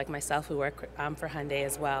individuals like myself who work for Hyundai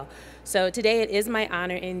as well. So today it is my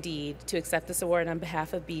honor indeed to accept this award on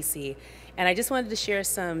behalf of BC. And I just wanted to share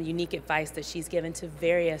some unique advice that she's given to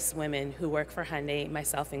various women who work for Hyundai,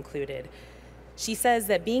 myself included. She says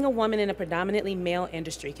that being a woman in a predominantly male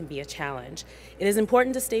industry can be a challenge. It is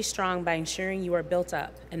important to stay strong by ensuring you are built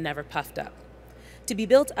up and never puffed up. To be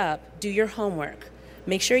built up, do your homework.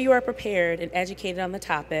 Make sure you are prepared and educated on the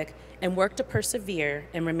topic, and work to persevere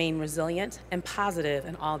and remain resilient and positive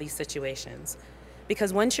in all these situations.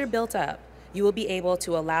 Because once you're built up, you will be able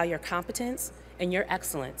to allow your competence and your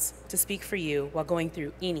excellence to speak for you while going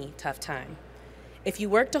through any tough time. If you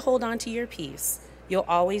work to hold on to your peace, you'll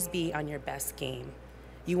always be on your best game.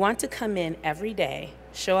 You want to come in every day,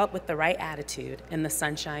 show up with the right attitude in the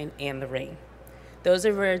sunshine and the rain. Those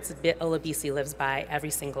are words that Olabisi lives by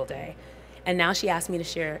every single day. And now she asked me to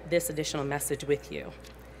share this additional message with you.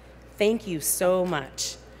 Thank you so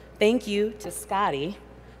much. Thank you to Scotty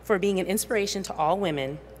for being an inspiration to all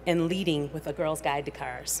women and leading with A Girl's Guide to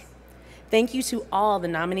Cars. Thank you to all the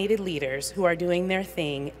nominated leaders who are doing their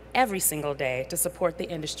thing every single day to support the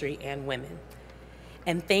industry and women.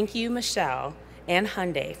 And thank you, Michelle and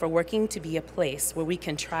Hyundai, for working to be a place where we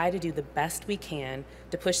can try to do the best we can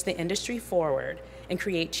to push the industry forward and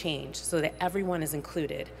create change so that everyone is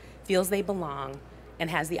included, feels they belong, and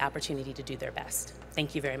has the opportunity to do their best.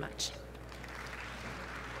 Thank you very much.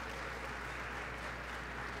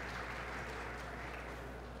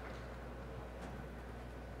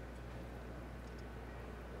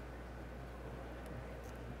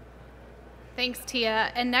 Thanks,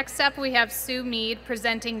 Tia. And next up, we have Sue Mead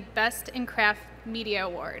presenting Best in Craft Media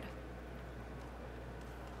Award.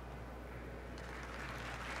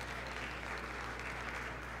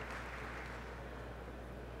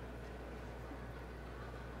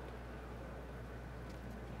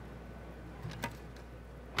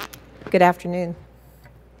 Good afternoon.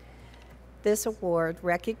 This award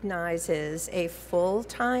recognizes a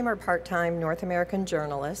full-time or part-time North American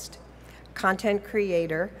journalist, content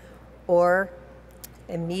creator, or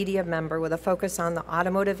a media member with a focus on the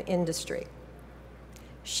automotive industry.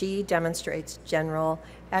 She demonstrates general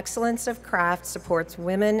excellence of craft, supports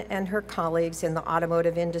women and her colleagues in the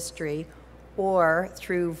automotive industry, or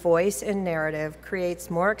through voice and narrative creates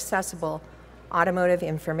more accessible automotive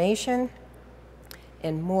information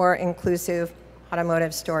and more inclusive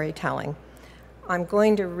automotive storytelling. I'm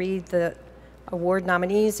going to read the award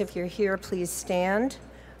nominees. If you're here, please stand.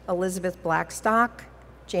 Elizabeth Blackstock,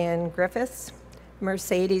 Jan Griffiths,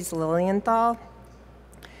 Mercedes Lilienthal,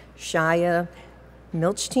 Shia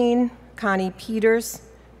Milstein, Connie Peters,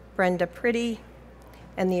 Brenda Priddy,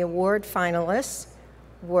 and the award finalists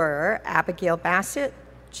were Abigail Bassett,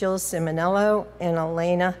 Jill Simonello, and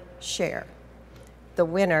Elena Scher. The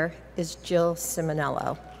winner is Jill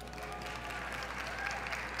Simonello.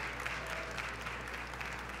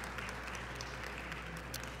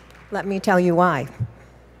 Let me tell you why.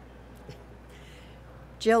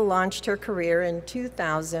 Jill launched her career in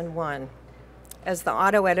 2001 as the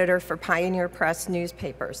auto editor for Pioneer Press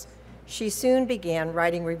newspapers. She soon began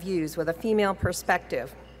writing reviews with a female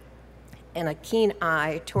perspective and a keen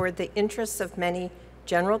eye toward the interests of many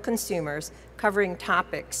general consumers, covering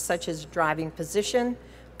topics such as driving position,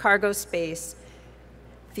 cargo space,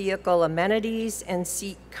 vehicle amenities, and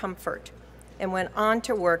seat comfort, and went on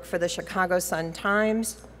to work for the Chicago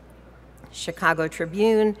Sun-Times, Chicago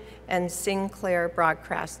Tribune, and Sinclair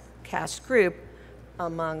Broadcast Group,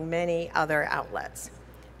 among many other outlets.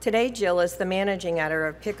 Today, Jill is the managing editor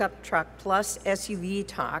of Pickup Truck Plus SUV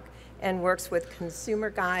Talk and works with Consumer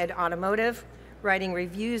Guide Automotive, writing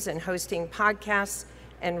reviews and hosting podcasts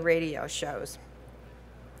and radio shows.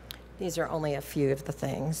 These are only a few of the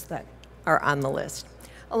things that are on the list.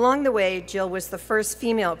 Along the way, Jill was the first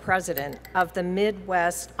female president of the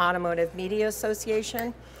Midwest Automotive Media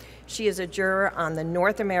Association. She is a juror on the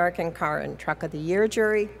North American Car and Truck of the Year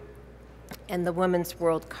jury and the Women's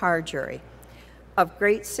World Car jury. Of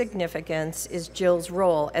great significance is Jill's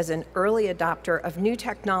role as an early adopter of new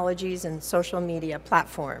technologies and social media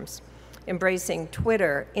platforms, embracing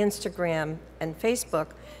Twitter, Instagram, and Facebook,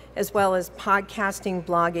 as well as podcasting,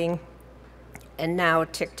 blogging, and now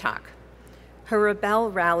TikTok. Her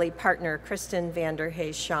Rebel Rally partner, Kristen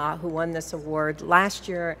Vanderhey Shaw, who won this award last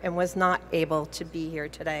year and was not able to be here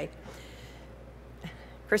today.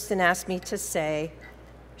 Kristen asked me to say,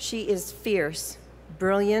 she is fierce,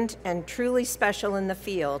 brilliant, and truly special in the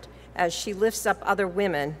field as she lifts up other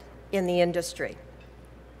women in the industry.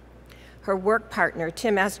 Her work partner,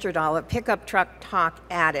 Tim Esterdahl of Pickup Truck Talk,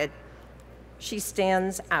 added, she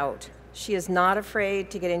stands out. She is not afraid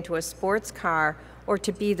to get into a sports car or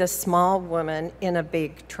to be the small woman in a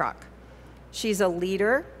big truck. She's a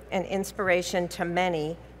leader, an inspiration to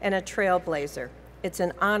many, and a trailblazer. It's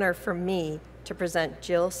an honor for me to present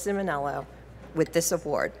Jill Simonello with this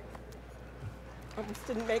award. Almost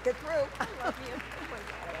didn't make it through. I love you. Oh my God.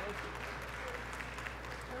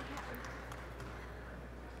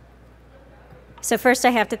 So first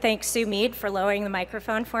I have to thank Sue Mead for lowering the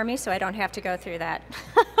microphone for me so I don't have to go through that.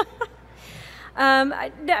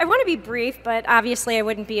 I want to be brief, but obviously I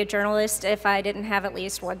wouldn't be a journalist if I didn't have at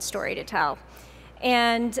least one story to tell.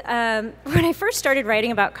 And when I first started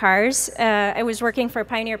writing about cars, I was working for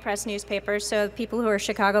Pioneer Press newspaper, so people who are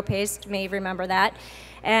Chicago-based may remember that.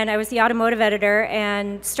 And I was the automotive editor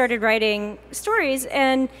and started writing stories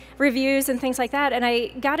and reviews and things like that. And I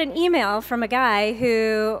got an email from a guy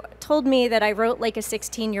who told me that I wrote like a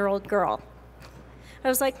 16-year-old girl. I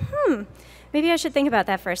was like, maybe I should think about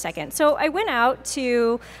that for a second. So I went out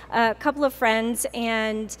to a couple of friends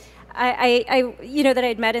and I that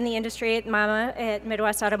I'd met in the industry at MAMA, at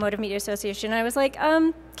Midwest Automotive Media Association. I was like,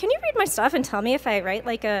 can you read my stuff and tell me if I write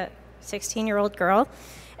like a 16-year-old girl?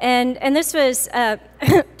 And this was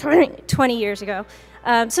 20 years ago.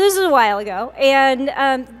 So this was a while ago.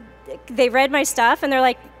 And they read my stuff and they're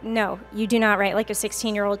like, no, you do not write like a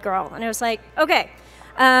 16-year-old girl. And I was like, okay.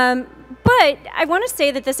 But I want to say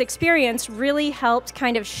that this experience really helped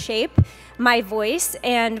kind of shape my voice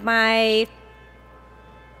and my,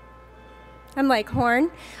 I'm like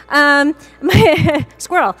horn, my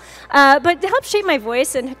squirrel, but to help shape my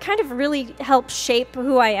voice and kind of really help shape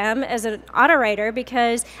who I am as an auto writer,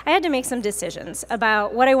 because I had to make some decisions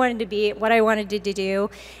about what I wanted to be, what I wanted to do,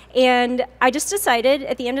 and I just decided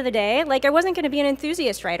at the end of the day, like I wasn't going to be an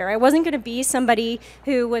enthusiast writer. I wasn't going to be somebody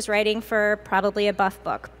who was writing for probably a buff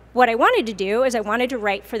book. What I wanted to do is I wanted to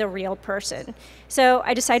write for the real person. So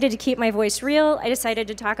I decided to keep my voice real. I decided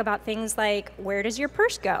to talk about things like, where does your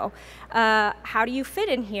purse go? How do you fit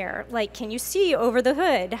in here? Like, can you see over the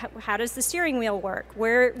hood? How does the steering wheel work?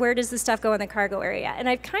 Where does the stuff go in the cargo area? And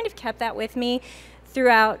I've kind of kept that with me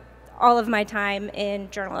throughout all of my time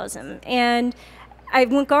in journalism. And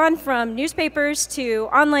I've gone from newspapers to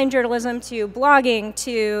online journalism to blogging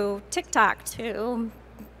to TikTok to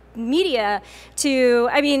media to,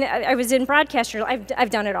 I mean, I was in broadcast journal. I've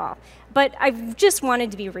done it all. but I've just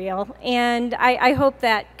wanted to be real, and I hope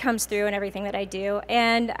that comes through in everything that I do.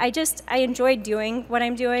 And I enjoy doing what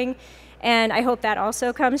I'm doing, and I hope that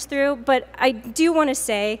also comes through. But I do want to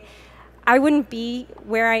say, I wouldn't be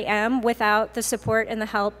where I am without the support and the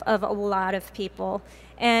help of a lot of people.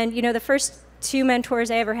 And you know, the first 2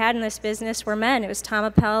 mentors I ever had in this business were men. It was Tom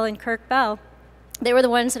Appel and Kirk Bell. They were the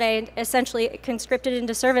ones that I essentially conscripted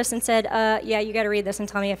into service and said, yeah, you got to read this and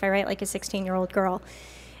tell me if I write like a 16-year-old girl.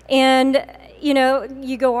 And you know,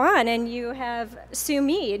 you go on and you have Sue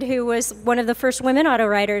Mead, who was one of the first women auto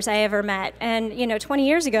writers I ever met. And you know, 20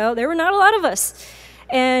 years ago, there were not a lot of us.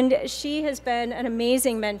 And she has been an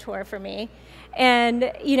amazing mentor for me.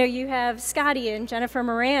 And you know, you have Scotty and Jennifer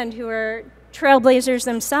Morand, who are trailblazers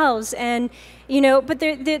themselves. And you know, but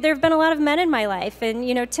there have been a lot of men in my life. And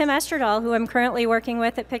you know, Tim Esterdahl, who I'm currently working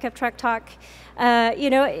with at Pickup Truck Talk, you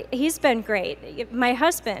know, he's been great. My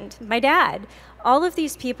husband, my dad, all of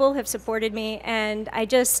these people have supported me, and I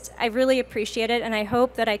really appreciate it, and I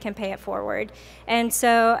hope that I can pay it forward. And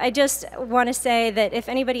so I just want to say that if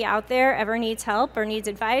anybody out there ever needs help or needs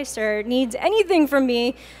advice or needs anything from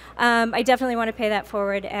me, I definitely want to pay that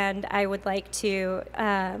forward, and I would like to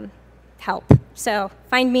help. So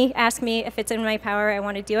find me, ask me if it's in my power, I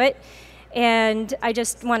want to do it. And I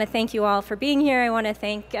just want to thank you all for being here. I want to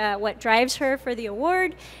thank What Drives Her for the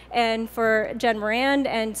award, and for Jen Morand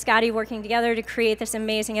and Scotty working together to create this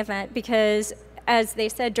amazing event, because as they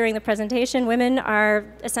said during the presentation, women are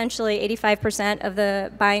essentially 85% of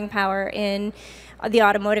the buying power in the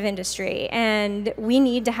automotive industry. And we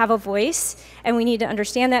need to have a voice, and we need to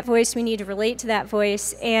understand that voice, we need to relate to that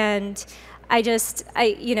voice. And I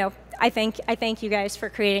thank you guys for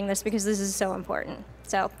creating this, because this is so important.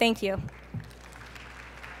 So thank you.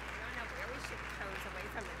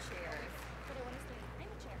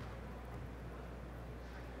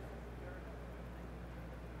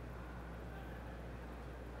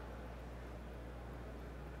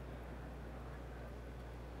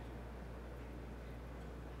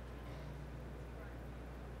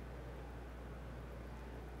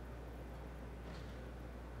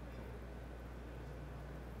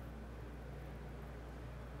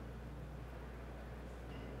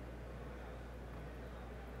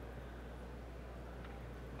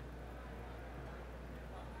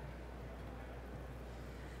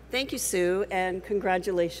 Thank you, Sue, and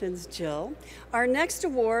congratulations, Jill. Our next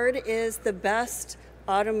award is the Best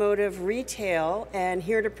Automotive Retail, and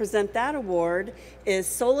here to present that award is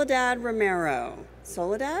Soledad Romero.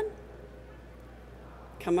 Soledad,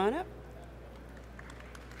 come on up.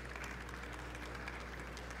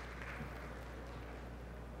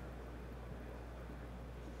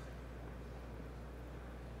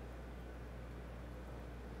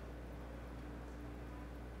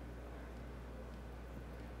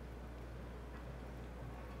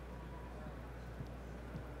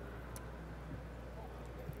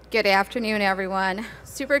 Good afternoon, everyone.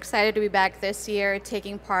 Super excited to be back this year,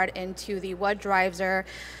 taking part into the What Drives Her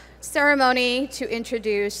ceremony to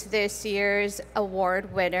introduce this year's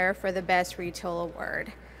award winner for the Best Retail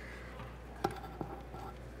Award.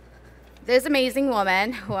 This amazing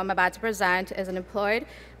woman, who I'm about to present, is an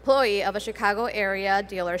employee of a Chicago area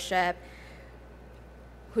dealership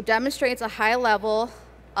who demonstrates a high level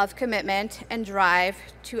of commitment and drive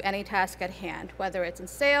to any task at hand, whether it's in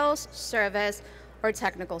sales, service, or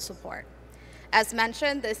technical support. As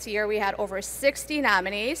mentioned, this year we had over 60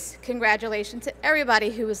 nominees. Congratulations to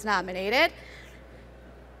everybody who was nominated.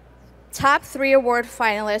 Top 3 award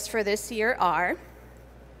finalists for this year are,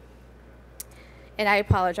 and I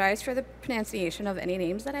apologize for the pronunciation of any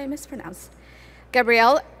names that I mispronounced,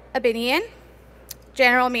 Gabrielle Abinian,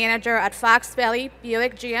 General Manager at Fox Valley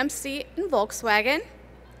Buick GMC and Volkswagen,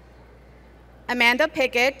 Amanda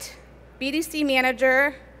Pickett, BDC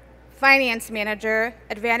Manager, Finance Manager,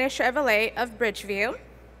 Advantage Chevrolet of Bridgeview,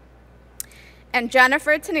 and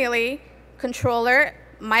Jennifer Tanili, Controller,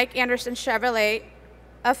 Mike Anderson Chevrolet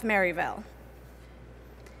of Maryville.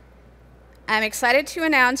 I'm excited to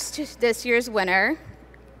announce this year's winner,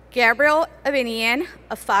 Gabrielle Abinian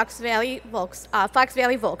of Fox Valley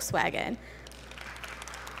Volkswagen.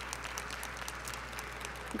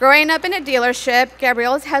 Growing up in a dealership,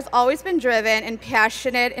 Gabrielle has always been driven and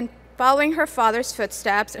passionate in following her father's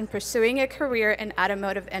footsteps and pursuing a career in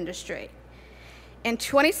automotive industry. In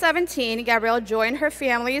 2017, Gabrielle joined her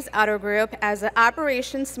family's auto group as an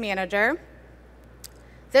operations manager.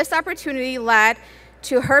 This opportunity led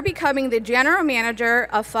to her becoming the general manager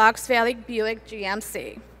of Fox Valley Buick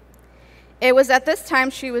GMC. It was at this time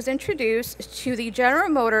she was introduced to the General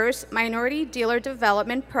Motors Minority Dealer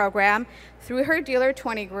Development Program through her Dealer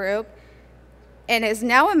 20 group, and is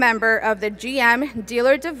now a member of the GM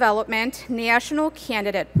Dealer Development National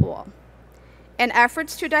Candidate Pool. In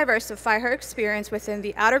efforts to diversify her experience within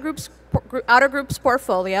the Outer Group's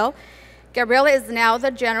portfolio, Gabriela is now the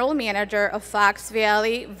general manager of Fox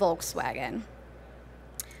Valley Volkswagen.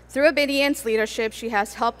 Through Obedience leadership, she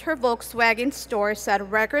has helped her Volkswagen store set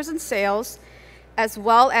records in sales, as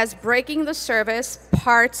well as breaking the service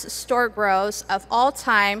parts store growth of all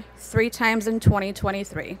time 3 times in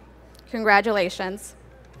 2023. Congratulations.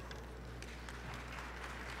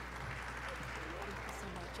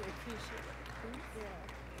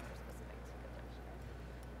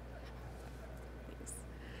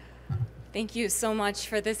 Thank you so much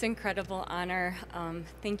for this incredible honor.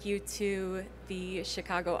 Thank you to the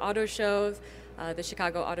Chicago Auto Show, the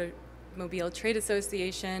Chicago Automobile Trade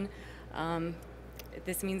Association.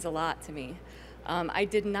 This means a lot to me. I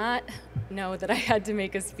did not know that I had to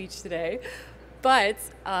make a speech today, but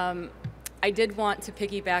I did want to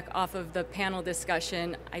piggyback off of the panel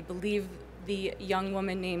discussion. I believe the young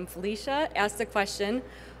woman named Felicia asked a question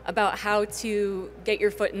about how to get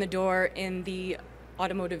your foot in the door in the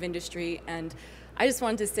automotive industry, and I just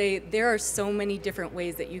wanted to say there are so many different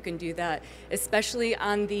ways that you can do that, especially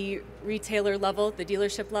on the retailer level, the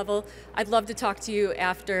dealership level. I'd love to talk to you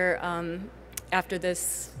after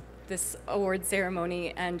this award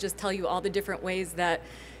ceremony and just tell you all the different ways that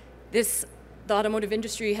the automotive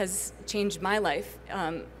industry has changed my life.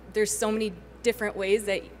 There's so many different ways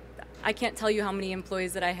that I can't tell you how many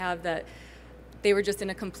employees that I have that they were just in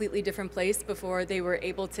a completely different place before they were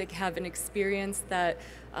able to have an experience that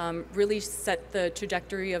really set the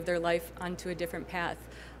trajectory of their life onto a different path.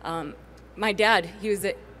 My dad, he was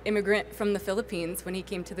an immigrant from the Philippines when he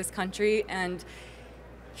came to this country, and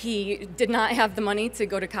he did not have the money to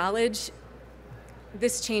go to college.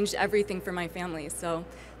 This changed everything for my family. So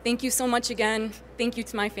thank you so much again. Thank you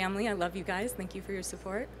to my family. I love you guys. Thank you for your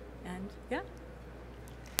support. And yeah.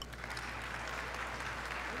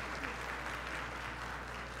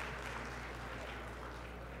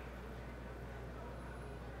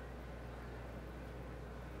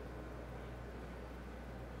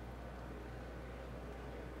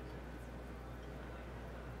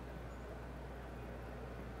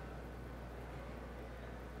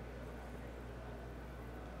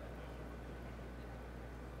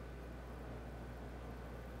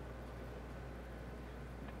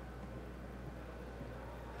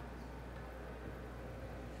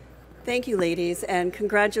 Thank you, ladies, and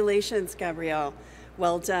congratulations, Gabrielle.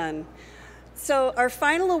 Well done. So our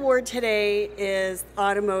final award today is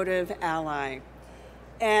Automotive Ally.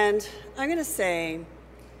 And I'm going to say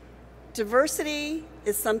diversity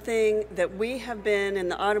is something that we have been in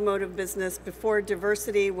the automotive business before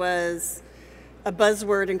diversity was a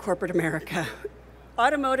buzzword in corporate America.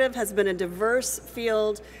 Automotive has been a diverse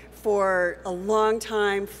field for a long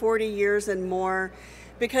time, 40 years and more,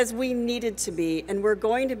 because we needed to be, and we're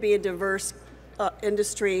going to be a diverse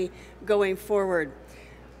industry going forward.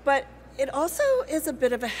 But it also is a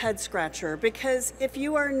bit of a head scratcher, because if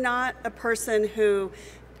you are not a person who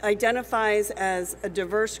identifies as a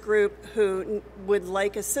diverse group who would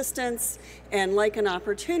like assistance and like an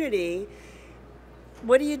opportunity,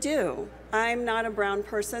 what do? I'm not a brown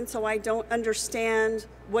person, so I don't understand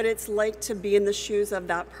what it's like to be in the shoes of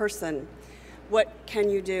that person. What can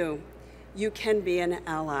you do? You can be an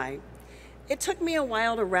ally. It took me a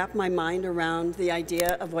while to wrap my mind around the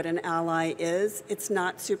idea of what an ally is. It's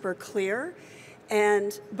not super clear,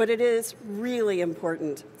 but it is really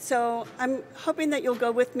important. So I'm hoping that you'll go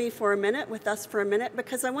with us for a minute,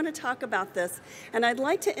 because I want to talk about this. And I'd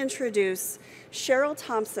like to introduce Cheryl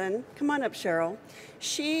Thompson. Come on up, Cheryl.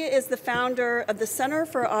 She is the founder of the Center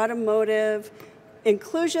for Automotive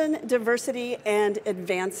Inclusion, Diversity, and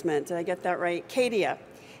Advancement. Did I get that right? CADIA.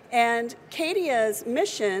 And CADIA's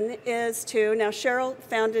mission is to, now Cheryl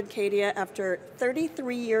founded CADIA after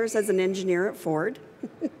 33 years as an engineer at Ford,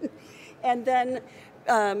 and then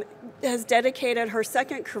has dedicated her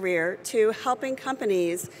second career to helping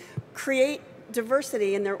companies create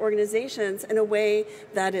diversity in their organizations in a way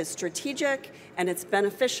that is strategic, and it's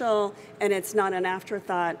beneficial, and it's not an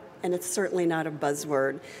afterthought, and it's certainly not a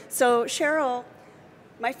buzzword. So Cheryl,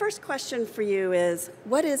 my first question for you is,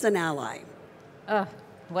 what is an ally?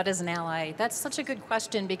 What is an ally? That's such a good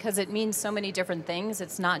question, because it means so many different things.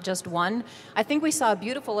 It's not just one. I think we saw a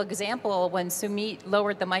beautiful example when Sumit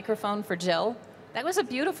lowered the microphone for Jill. That was a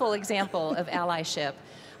beautiful example of allyship.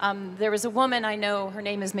 There was a woman I know, her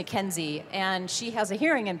name is Mackenzie, and she has a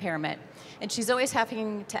hearing impairment, and she's always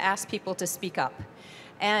having to ask people to speak up.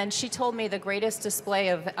 And she told me the greatest display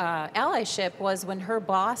of allyship was when her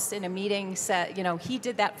boss in a meeting said, you know, he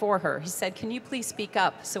did that for her. He said, can you please speak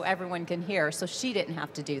up so everyone can hear, so she didn't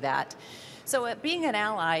have to do that. So being an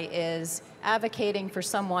ally is advocating for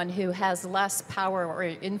someone who has less power or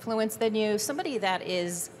influence than you, somebody that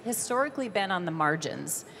is historically been on the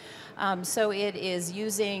margins. So it is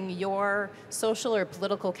using your social or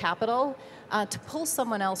political capital to pull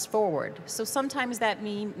someone else forward. So sometimes that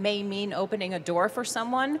may mean opening a door for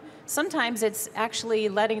someone. Sometimes it's actually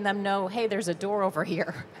letting them know, hey, there's a door over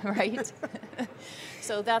here, right?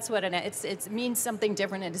 So that's what it means something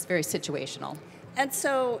different, and it's very situational. And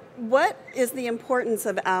so what is the importance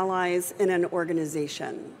of allies in an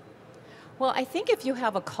organization? Well, I think if you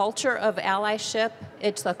have a culture of allyship,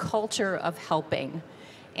 it's a culture of helping.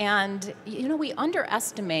 And, you know, we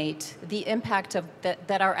underestimate the impact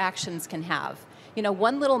that our actions can have. You know,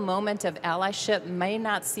 one little moment of allyship may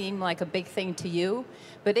not seem like a big thing to you,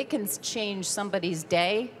 but it can change somebody's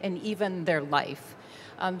day and even their life.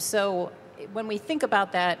 So when we think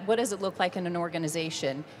about that, what does it look like in an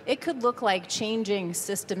organization? It could look like changing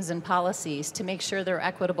systems and policies to make sure they're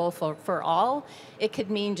equitable for all. It could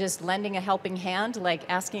mean just lending a helping hand, like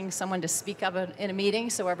asking someone to speak up in a meeting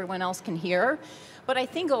so everyone else can hear. But I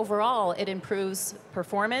think overall it improves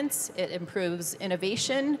performance, it improves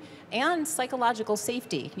innovation, and psychological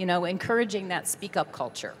safety, you know, encouraging that speak up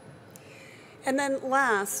culture. And then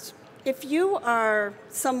last, if you are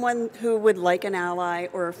someone who would like an ally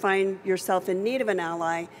or find yourself in need of an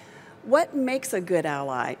ally, what makes a good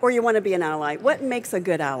ally? Or you want to be an ally, what makes a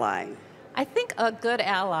good ally? I think a good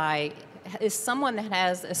ally is someone that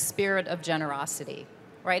has a spirit of generosity,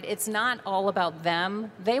 right? It's not all about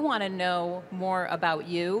them. They want to know more about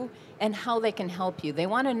you and how they can help you. They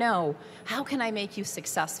want to know, how can I make you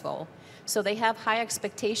successful? So they have high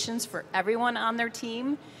expectations for everyone on their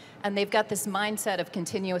team, and they've got this mindset of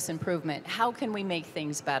continuous improvement. How can we make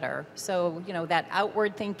things better? So, you know, that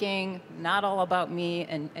outward thinking, not all about me,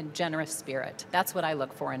 and generous spirit. That's what I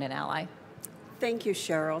look for in an ally. Thank you,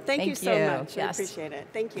 Cheryl. Thank you so much. Yes. I appreciate it.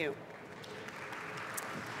 Thank you.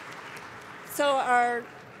 So our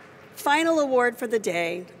final award for the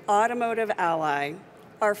day, Automotive Ally.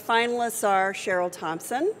 Our finalists are Cheryl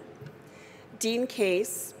Thompson, Dean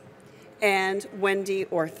Case, and Wendy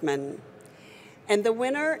Orthman. And the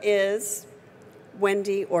winner is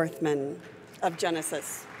Wendy Orthman of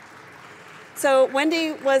Genesis. So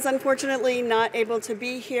Wendy was unfortunately not able to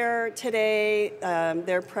be here today.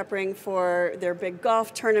 They're preparing for their big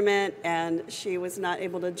golf tournament, and she was not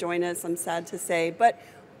able to join us, I'm sad to say, but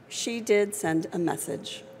she did send a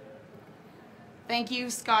message. Thank you,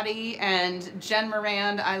 Scotty and Jen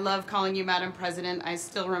Moran. I love calling you Madam President. I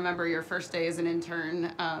still remember your first day as an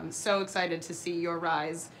intern. So excited to see your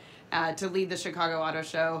rise to lead the Chicago Auto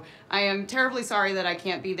Show. I am terribly sorry that I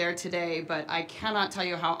can't be there today, but I cannot tell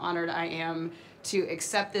you how honored I am to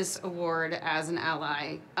accept this award as an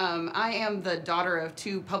ally. I am the daughter of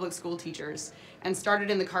 2 public school teachers and started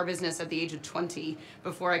in the car business at the age of 20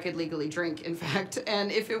 before I could legally drink, in fact.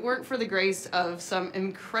 And if it weren't for the grace of some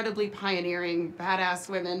incredibly pioneering, badass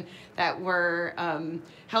women that were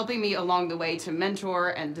helping me along the way to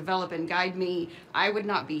mentor and develop and guide me, I would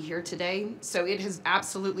not be here today. So it has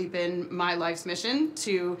absolutely been my life's mission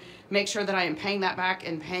to make sure that I am paying that back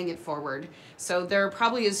and paying it forward. So there are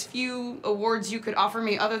probably as few awards you could offer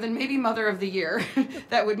me other than maybe Mother of the Year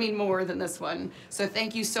that would mean more than this one. So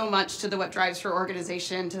thank you so much to the What Drives Her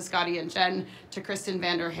organization, to Scotty and Jen, to Kristen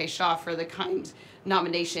Vander Hey Shaw for the kind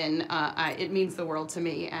nomination. It means the world to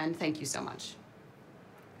me, and thank you so much.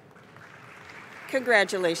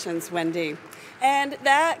 Congratulations, Wendy. And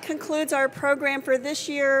that concludes our program for this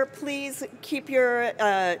year. Please keep your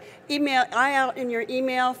eye out in your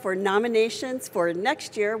email for nominations for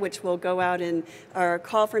next year, which will go out in, our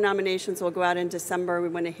call for nominations will go out in December. We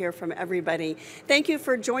want to hear from everybody. Thank you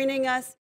for joining us.